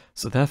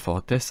 So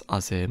therefore, this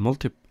as a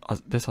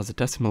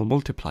decimal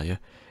multiplier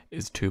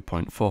is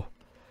 2.4.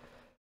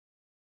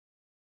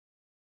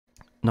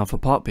 Now for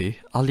part B,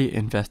 Ali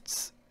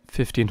invests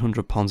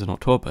 £1,500 in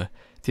October.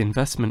 The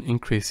investment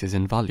increases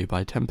in value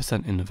by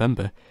 10% in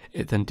November.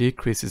 It then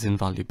decreases in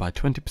value by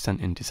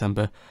 20% in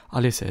December.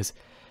 Ali says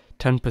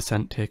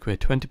 10% take away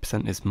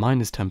 20% is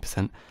minus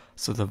 10%,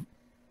 so the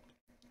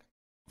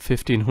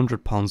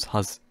 £1,500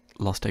 has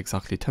lost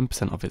exactly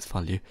 10% of its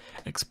value.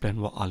 Explain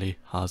what Ali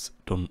has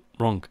done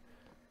wrong.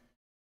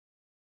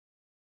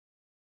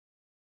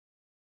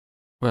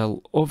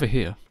 Well, over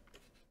here,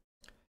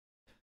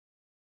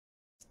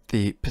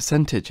 the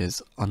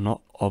percentages are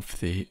not of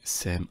the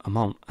same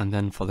amount, and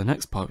then for the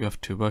next part we have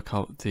to work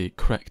out the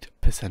correct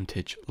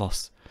percentage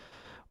loss.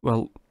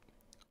 Well,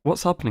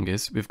 what's happening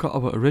is we've got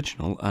our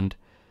original, and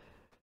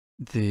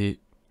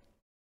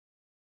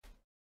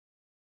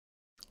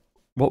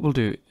what we'll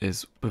do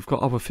is we've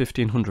got our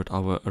 1,500,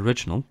 our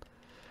original,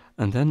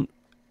 and then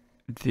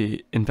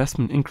the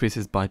investment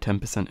increases by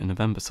 10% in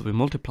November, so we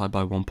multiply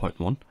by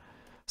 1.1,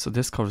 so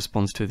this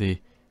corresponds to the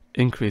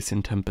increase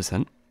in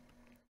 10%.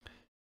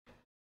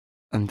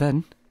 And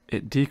then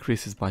it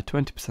decreases by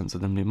 20%, so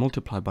then we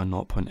multiply by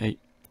 0.8.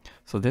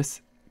 So this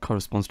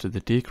corresponds to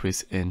the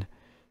decrease in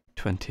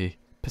 20%.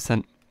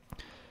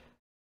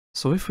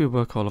 So if we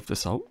work all of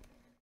this out,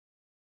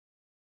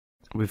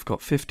 we've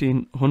got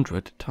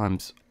 1,500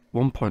 times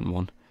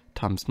 1.1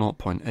 times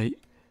 0.8,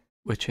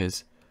 which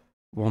is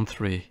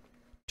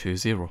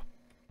 1320.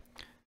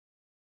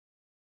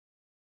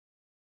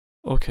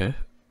 Okay,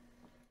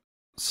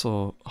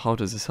 so how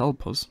does this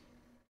help us?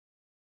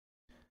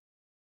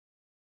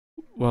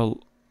 Well,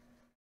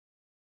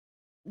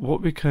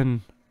 what we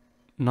can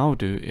now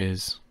do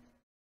is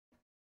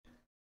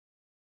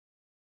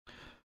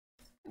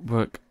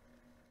work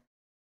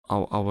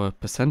our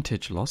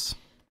percentage loss.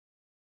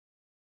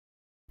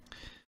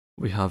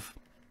 We have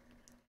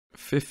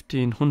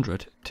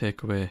 1,500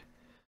 take away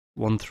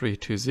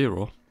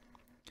 1320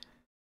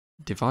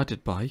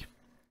 divided by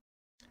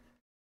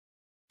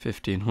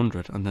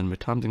 1,500, and then we're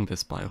timesing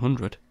this by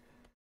 100.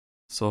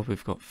 So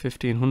we've got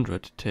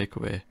 1,500 take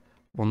away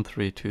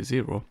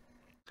 1320,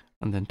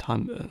 and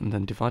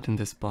then dividing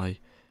this by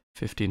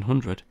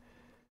 1,500,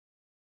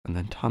 and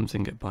then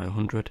timesing it by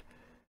 100,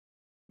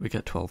 we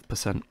get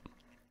 12%.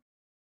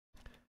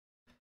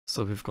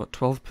 So we've got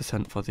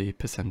 12% for the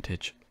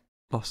percentage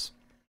loss.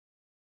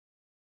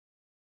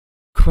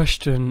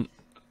 Question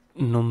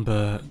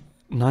number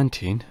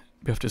 19.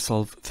 We have to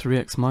solve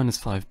 3x minus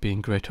 5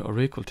 being greater or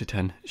equal to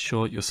 10.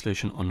 Show your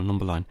solution on a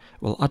number line.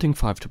 Well, adding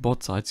 5 to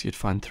both sides, you'd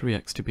find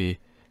 3x to be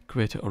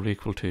greater or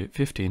equal to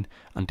 15,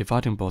 and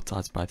dividing both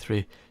sides by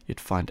 3, you'd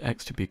find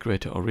x to be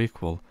greater or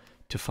equal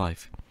to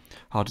 5.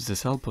 How does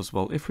this help us?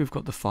 Well, if we've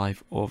got the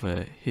 5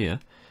 over here,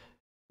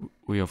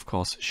 we of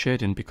course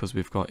shade in because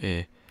we've got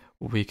a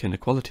weak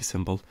inequality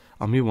symbol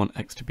and we want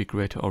x to be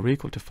greater or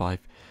equal to 5,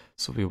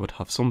 so we would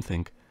have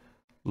something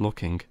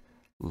looking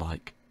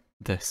like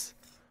this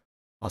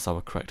as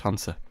our correct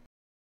answer.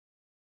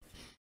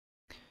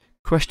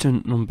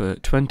 Question number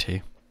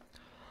 20.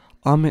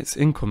 Amit's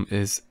income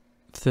is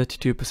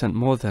 32%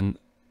 more than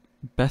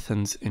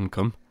Bethan's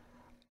income.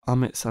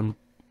 Amit's and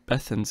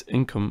Bethan's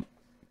income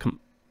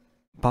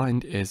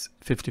combined is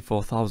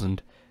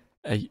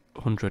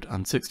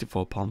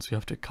 £54,864. We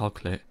have to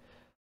calculate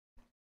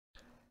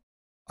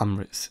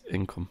Amrit's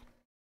income.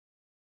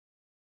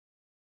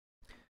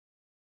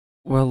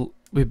 Well,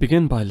 we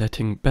begin by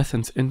letting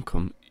Bethan's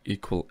income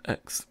equal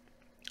x,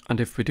 and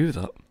if we do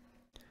that,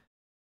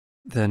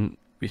 then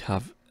we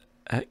have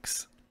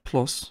x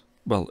plus,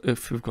 well,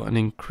 if we've got an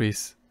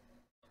increase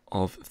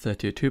of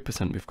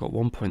 32%, we've got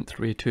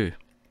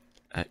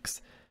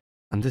 1.32x,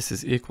 and this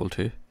is equal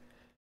to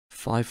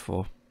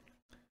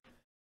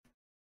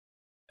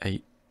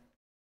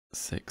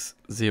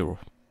 54860,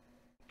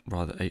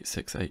 rather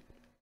 868.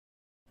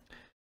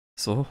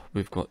 So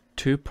we've got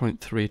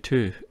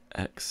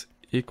 2.32x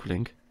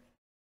equaling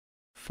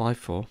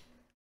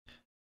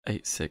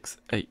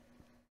 54868,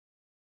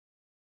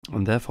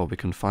 and therefore we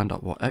can find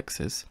out what x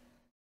is.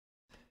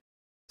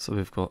 So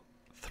we've got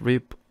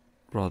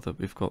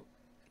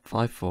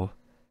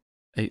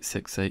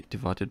 54868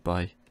 divided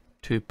by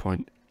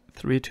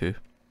 2.32,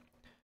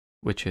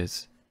 which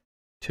is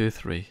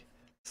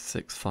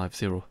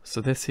 23650.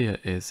 So this here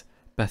is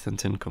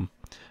Bethan's income,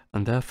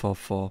 and therefore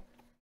for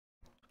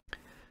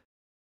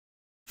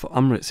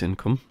Amrit's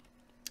income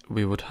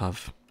we would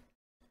have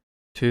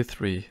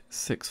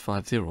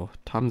 23650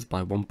 times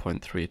by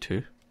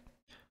 1.32.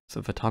 So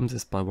if I times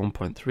this by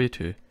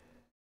 1.32,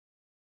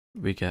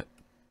 we get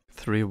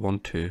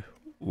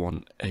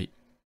 31218.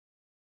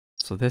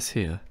 So this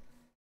here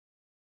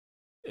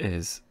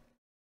is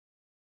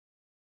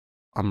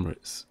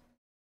Amrit's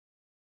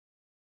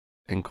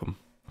income,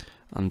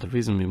 and the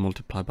reason we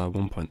multiply by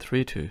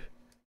 1.32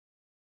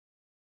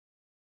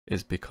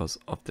 is because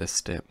of this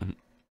statement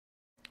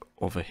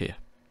over here.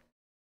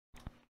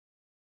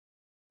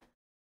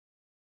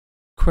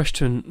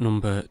 Question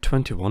number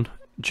 21.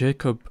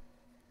 Jacob,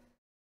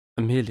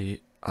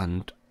 Amelie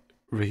and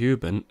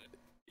Reuben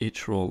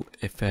each roll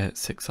a fair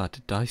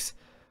 6-sided dice.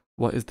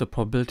 What is the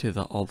probability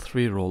that all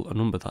three roll a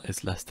number that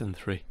is less than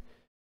 3?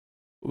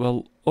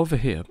 Well, over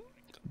here,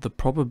 the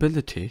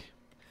probability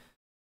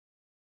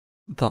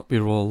that we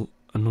roll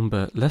a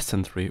number less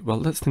than 3, well,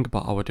 let's think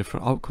about our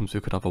different outcomes. We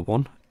could have a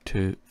 1,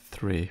 2,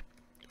 3,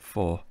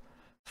 4,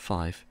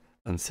 5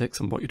 and 6,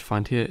 and what you'd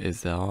find here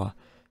is there are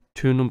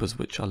two numbers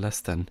which are less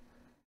than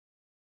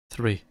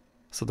 3.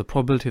 So the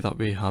probability that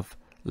we have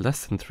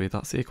less than 3,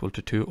 that's equal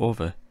to 2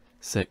 over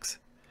 6,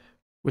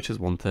 which is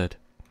 1/3.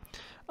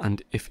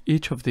 And if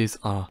each of these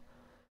are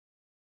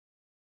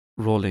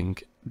rolling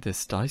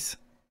this dice,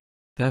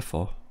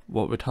 therefore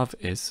what we'd have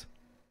is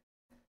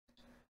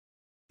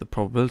the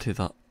probability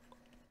that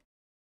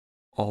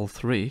all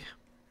three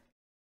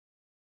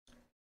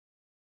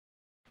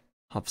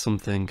have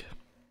something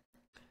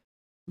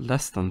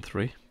less than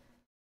 3,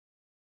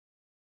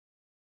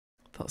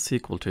 that's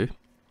equal to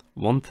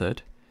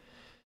 1/3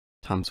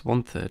 times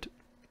 1/3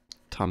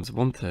 times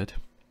 1/3,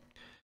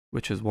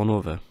 which is 1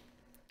 over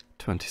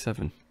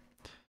 27.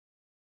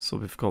 So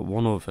we've got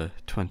 1 over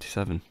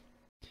 27.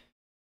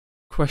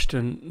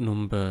 Question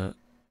number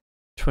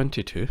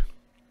 22.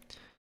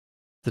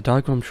 The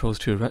diagram shows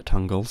two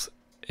rectangles,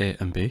 A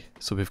and B.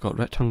 So we've got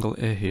rectangle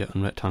A here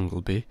and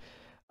rectangle B.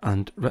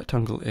 And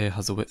rectangle A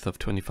has a width of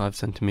 25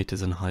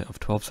 centimeters and a height of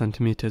 12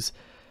 centimeters.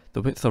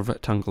 The width of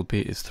rectangle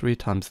B is 3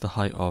 times the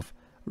height of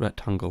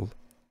rectangle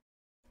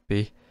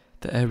B.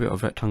 The area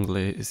of rectangle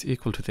A is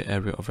equal to the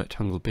area of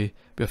rectangle B.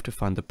 We have to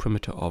find the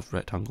perimeter of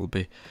rectangle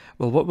B.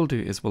 Well, what we'll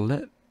do is we'll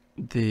let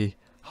the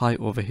height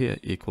over here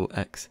equal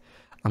x,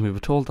 and we were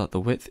told that the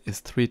width is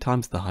 3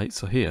 times the height,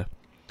 so here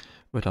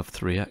we'd have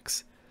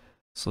 3x.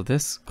 So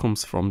this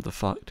comes from the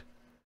fact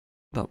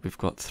that we've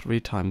got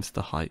 3 times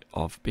the height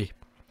of B.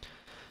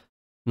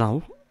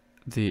 Now,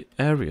 the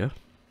area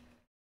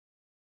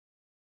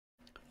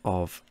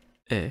of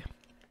A,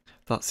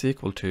 that's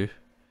equal to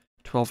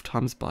 12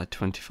 times by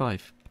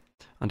 25.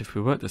 And if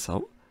we work this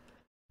out,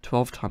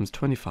 12 times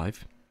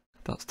 25,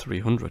 that's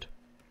 300.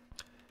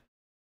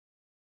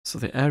 So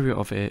the area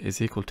of A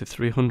is equal to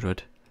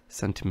 300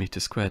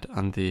 centimeters squared,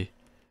 and the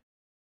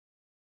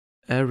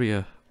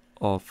area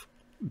of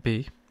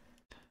B,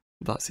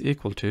 that's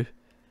equal to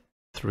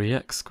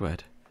 3x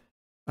squared.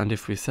 And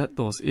if we set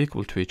those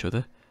equal to each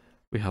other,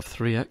 we have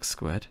 3x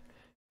squared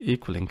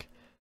equaling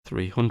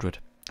 300.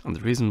 And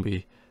the reason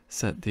we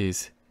set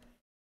these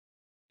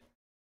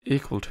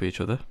equal to each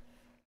other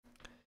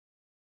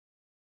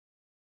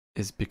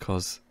is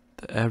because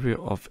the area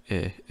of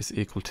A is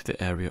equal to the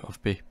area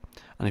of B.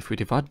 And if we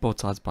divide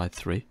both sides by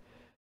 3,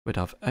 we'd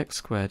have x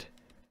squared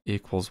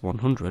equals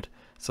 100,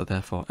 so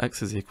therefore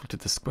x is equal to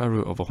the square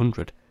root of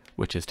 100,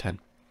 which is 10.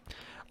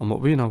 And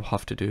what we now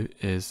have to do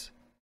is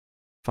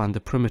find the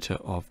perimeter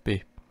of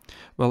B.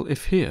 Well,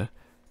 if here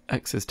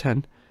x is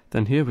 10,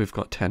 then here we've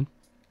got 10,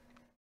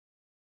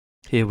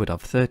 here we'd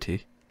have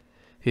 30,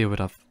 here we'd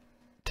have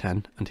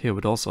 10, and here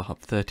we'd also have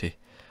 30.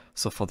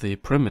 So for the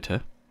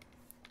perimeter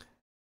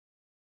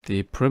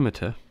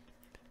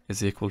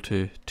is equal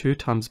to 2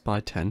 times by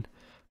 10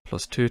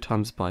 plus 2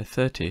 times by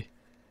 30.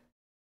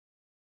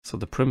 So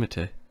the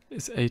perimeter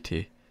is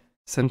 80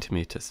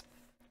 centimeters.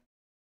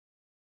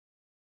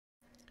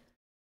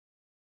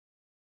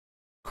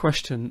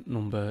 Question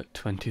number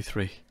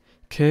 23.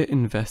 K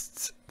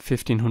invests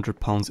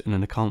 £1,500 in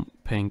an account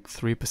paying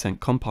 3%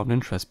 compound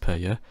interest per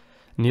year.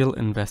 Neil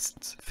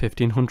invests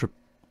 £1,500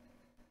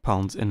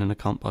 in an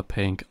account by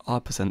paying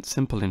R%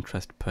 simple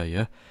interest per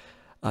year.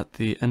 At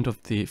the end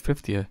of the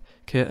 5th year,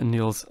 K and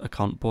Neil's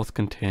account both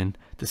contain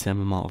the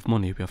same amount of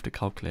money. We have to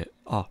calculate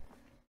R.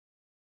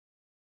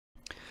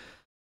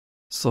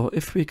 So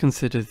if we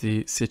consider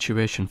the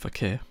situation for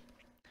K,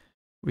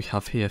 we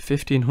have here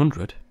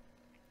 1,500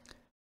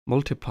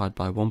 multiplied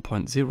by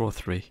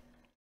 1.03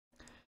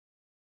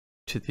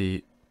 to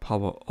the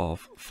power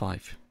of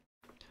 5.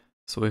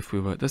 So if we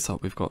work this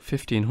out, we've got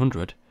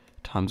 1,500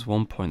 times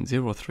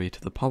 1.03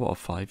 to the power of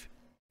 5,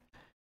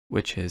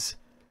 which is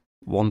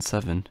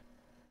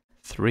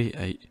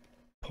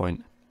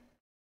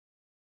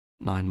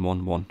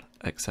 1738.911,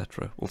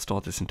 etc. We'll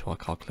store this into our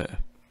calculator.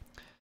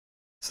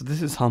 So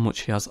this is how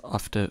much he has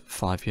after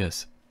 5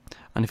 years.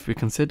 And if we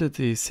consider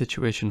the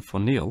situation for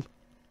Neil,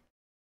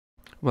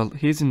 well,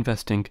 he's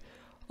investing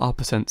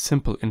R%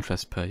 simple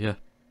interest per year.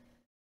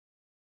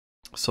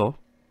 So,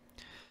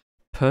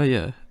 per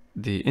year,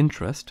 the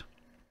interest,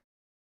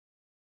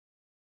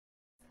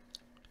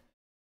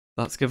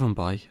 that's given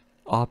by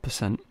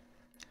R%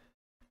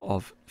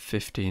 of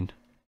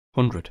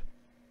 1,500.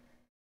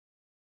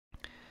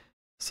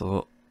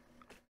 So,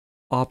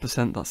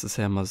 R%, that's the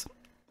same as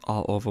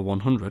R over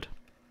 100.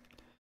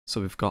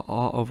 So we've got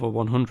R over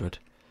 100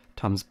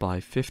 times by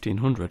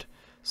 1,500.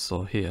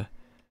 So here,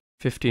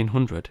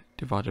 1,500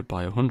 divided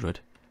by 100,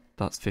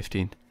 that's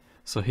 15.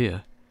 So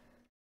here,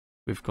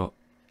 we've got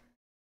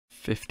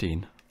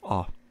 15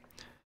 R.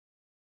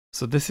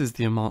 So this is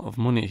the amount of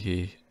money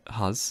he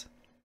has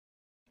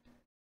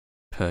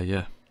per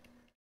year.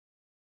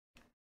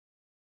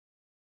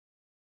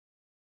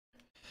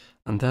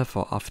 And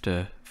therefore,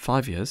 after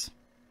 5 years,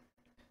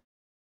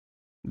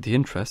 the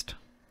interest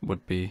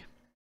would be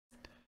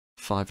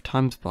 5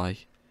 times by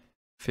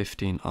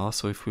 15R.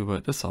 So if we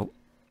work this out,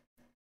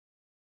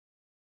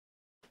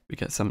 we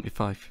get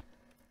 75.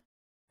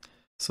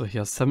 So he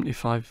has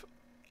 75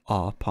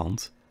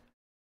 pounds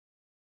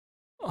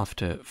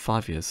after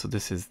 5 years. So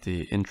this is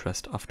the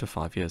interest after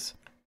 5 years.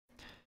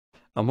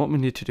 And what we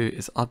need to do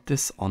is add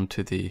this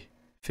onto the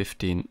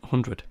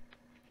 1,500.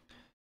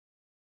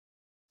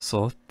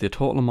 So the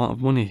total amount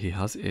of money he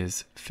has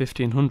is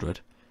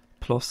 1,500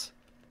 plus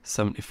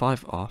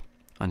 75R,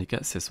 and he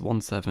gets this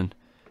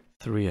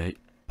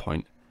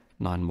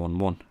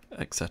 1738.911,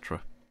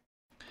 etc.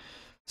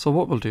 So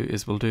what we'll do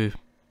is we'll do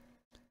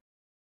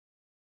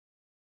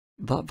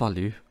that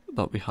value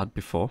that we had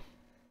before,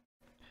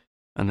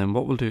 and then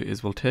what we'll do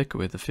is we'll take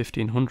away the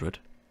 1,500,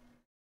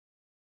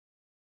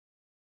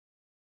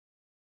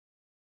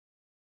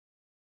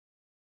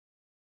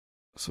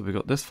 so we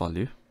got this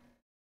value.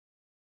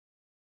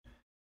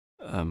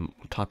 We'll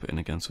type it in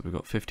again. So we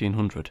got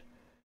 1,500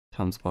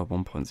 times by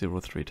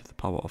 1.03 to the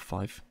power of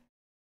 5.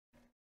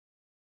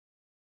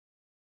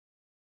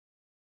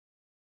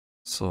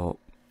 So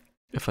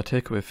if I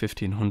take away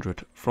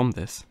 1,500 from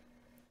this,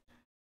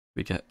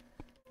 we get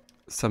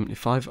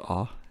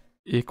 75R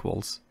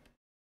equals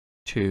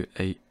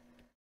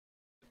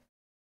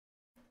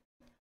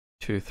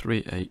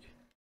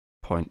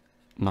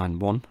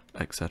 238.91,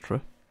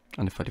 etc.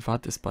 And if I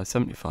divide this by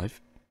 75,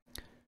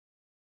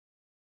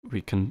 we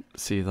can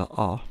see that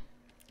R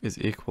is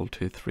equal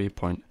to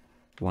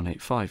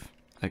 3.185,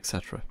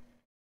 etc.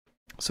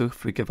 So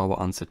if we give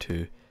our answer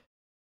to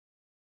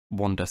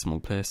 1 decimal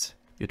place,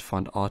 you'd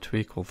find R to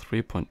equal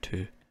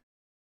 3.2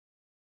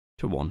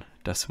 to 1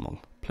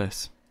 decimal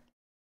place.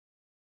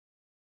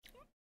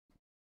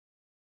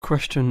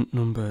 Question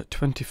number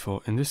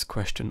 24. In this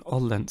question,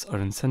 all lengths are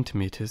in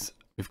centimetres.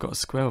 We've got a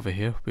square over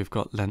here. We've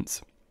got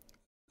lengths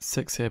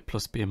 6a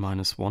plus b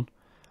minus 1,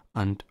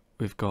 and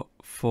we've got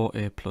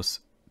 4a plus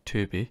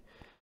 2b.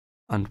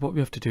 And what we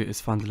have to do is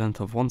find the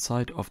length of one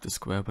side of the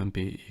square when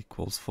b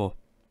equals 4.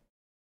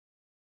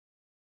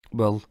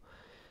 Well,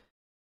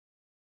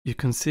 you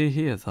can see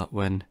here that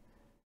when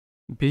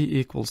b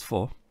equals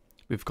 4,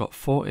 we've got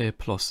 4a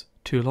plus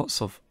 2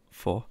 lots of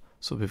 4.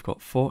 So we've got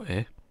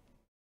 4a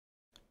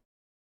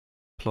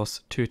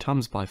plus 2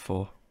 times by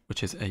 4,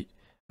 which is 8.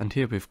 And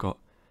here we've got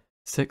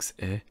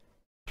 6a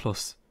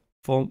plus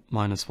 4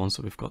 minus 1,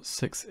 so we've got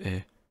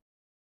 6a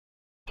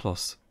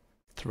plus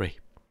 3.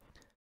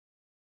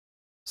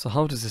 So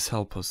how does this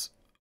help us?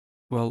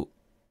 Well,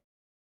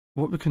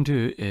 what we can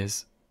do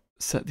is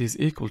set these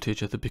equal to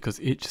each other because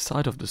each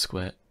side of the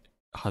square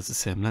has the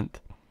same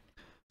length.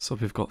 So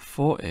we've got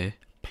 4a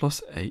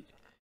plus 8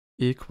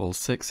 equals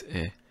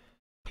 6a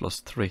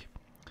plus 3.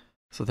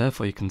 So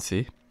therefore you can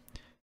see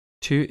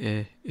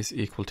 2a is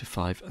equal to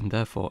 5, and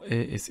therefore a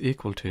is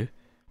equal to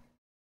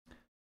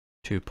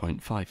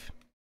 2.5.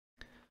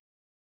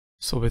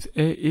 So with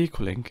a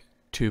equaling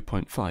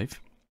 2.5,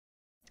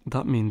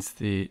 that means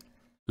the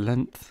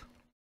length,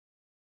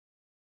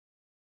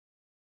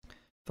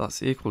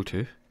 that's equal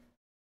to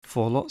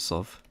 4 lots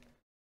of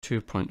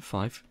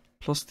 2.5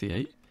 plus the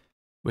 8,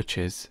 which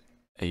is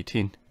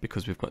 18,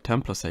 because we've got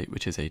 10 plus 8,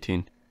 which is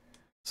 18.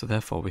 So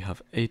therefore we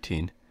have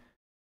 18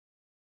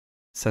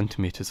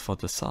 centimeters for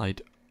the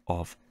side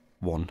of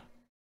 1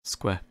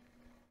 square,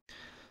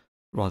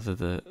 rather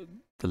the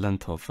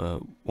length of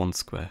 1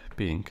 square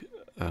being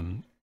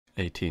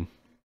 18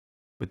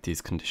 with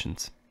these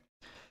conditions.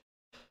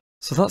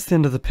 So that's the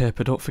end of the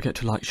paper. Don't forget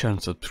to like, share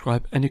and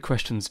subscribe. Any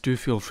questions, do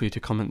feel free to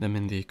comment them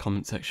in the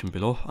comment section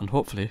below, and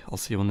hopefully I'll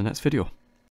see you on the next video.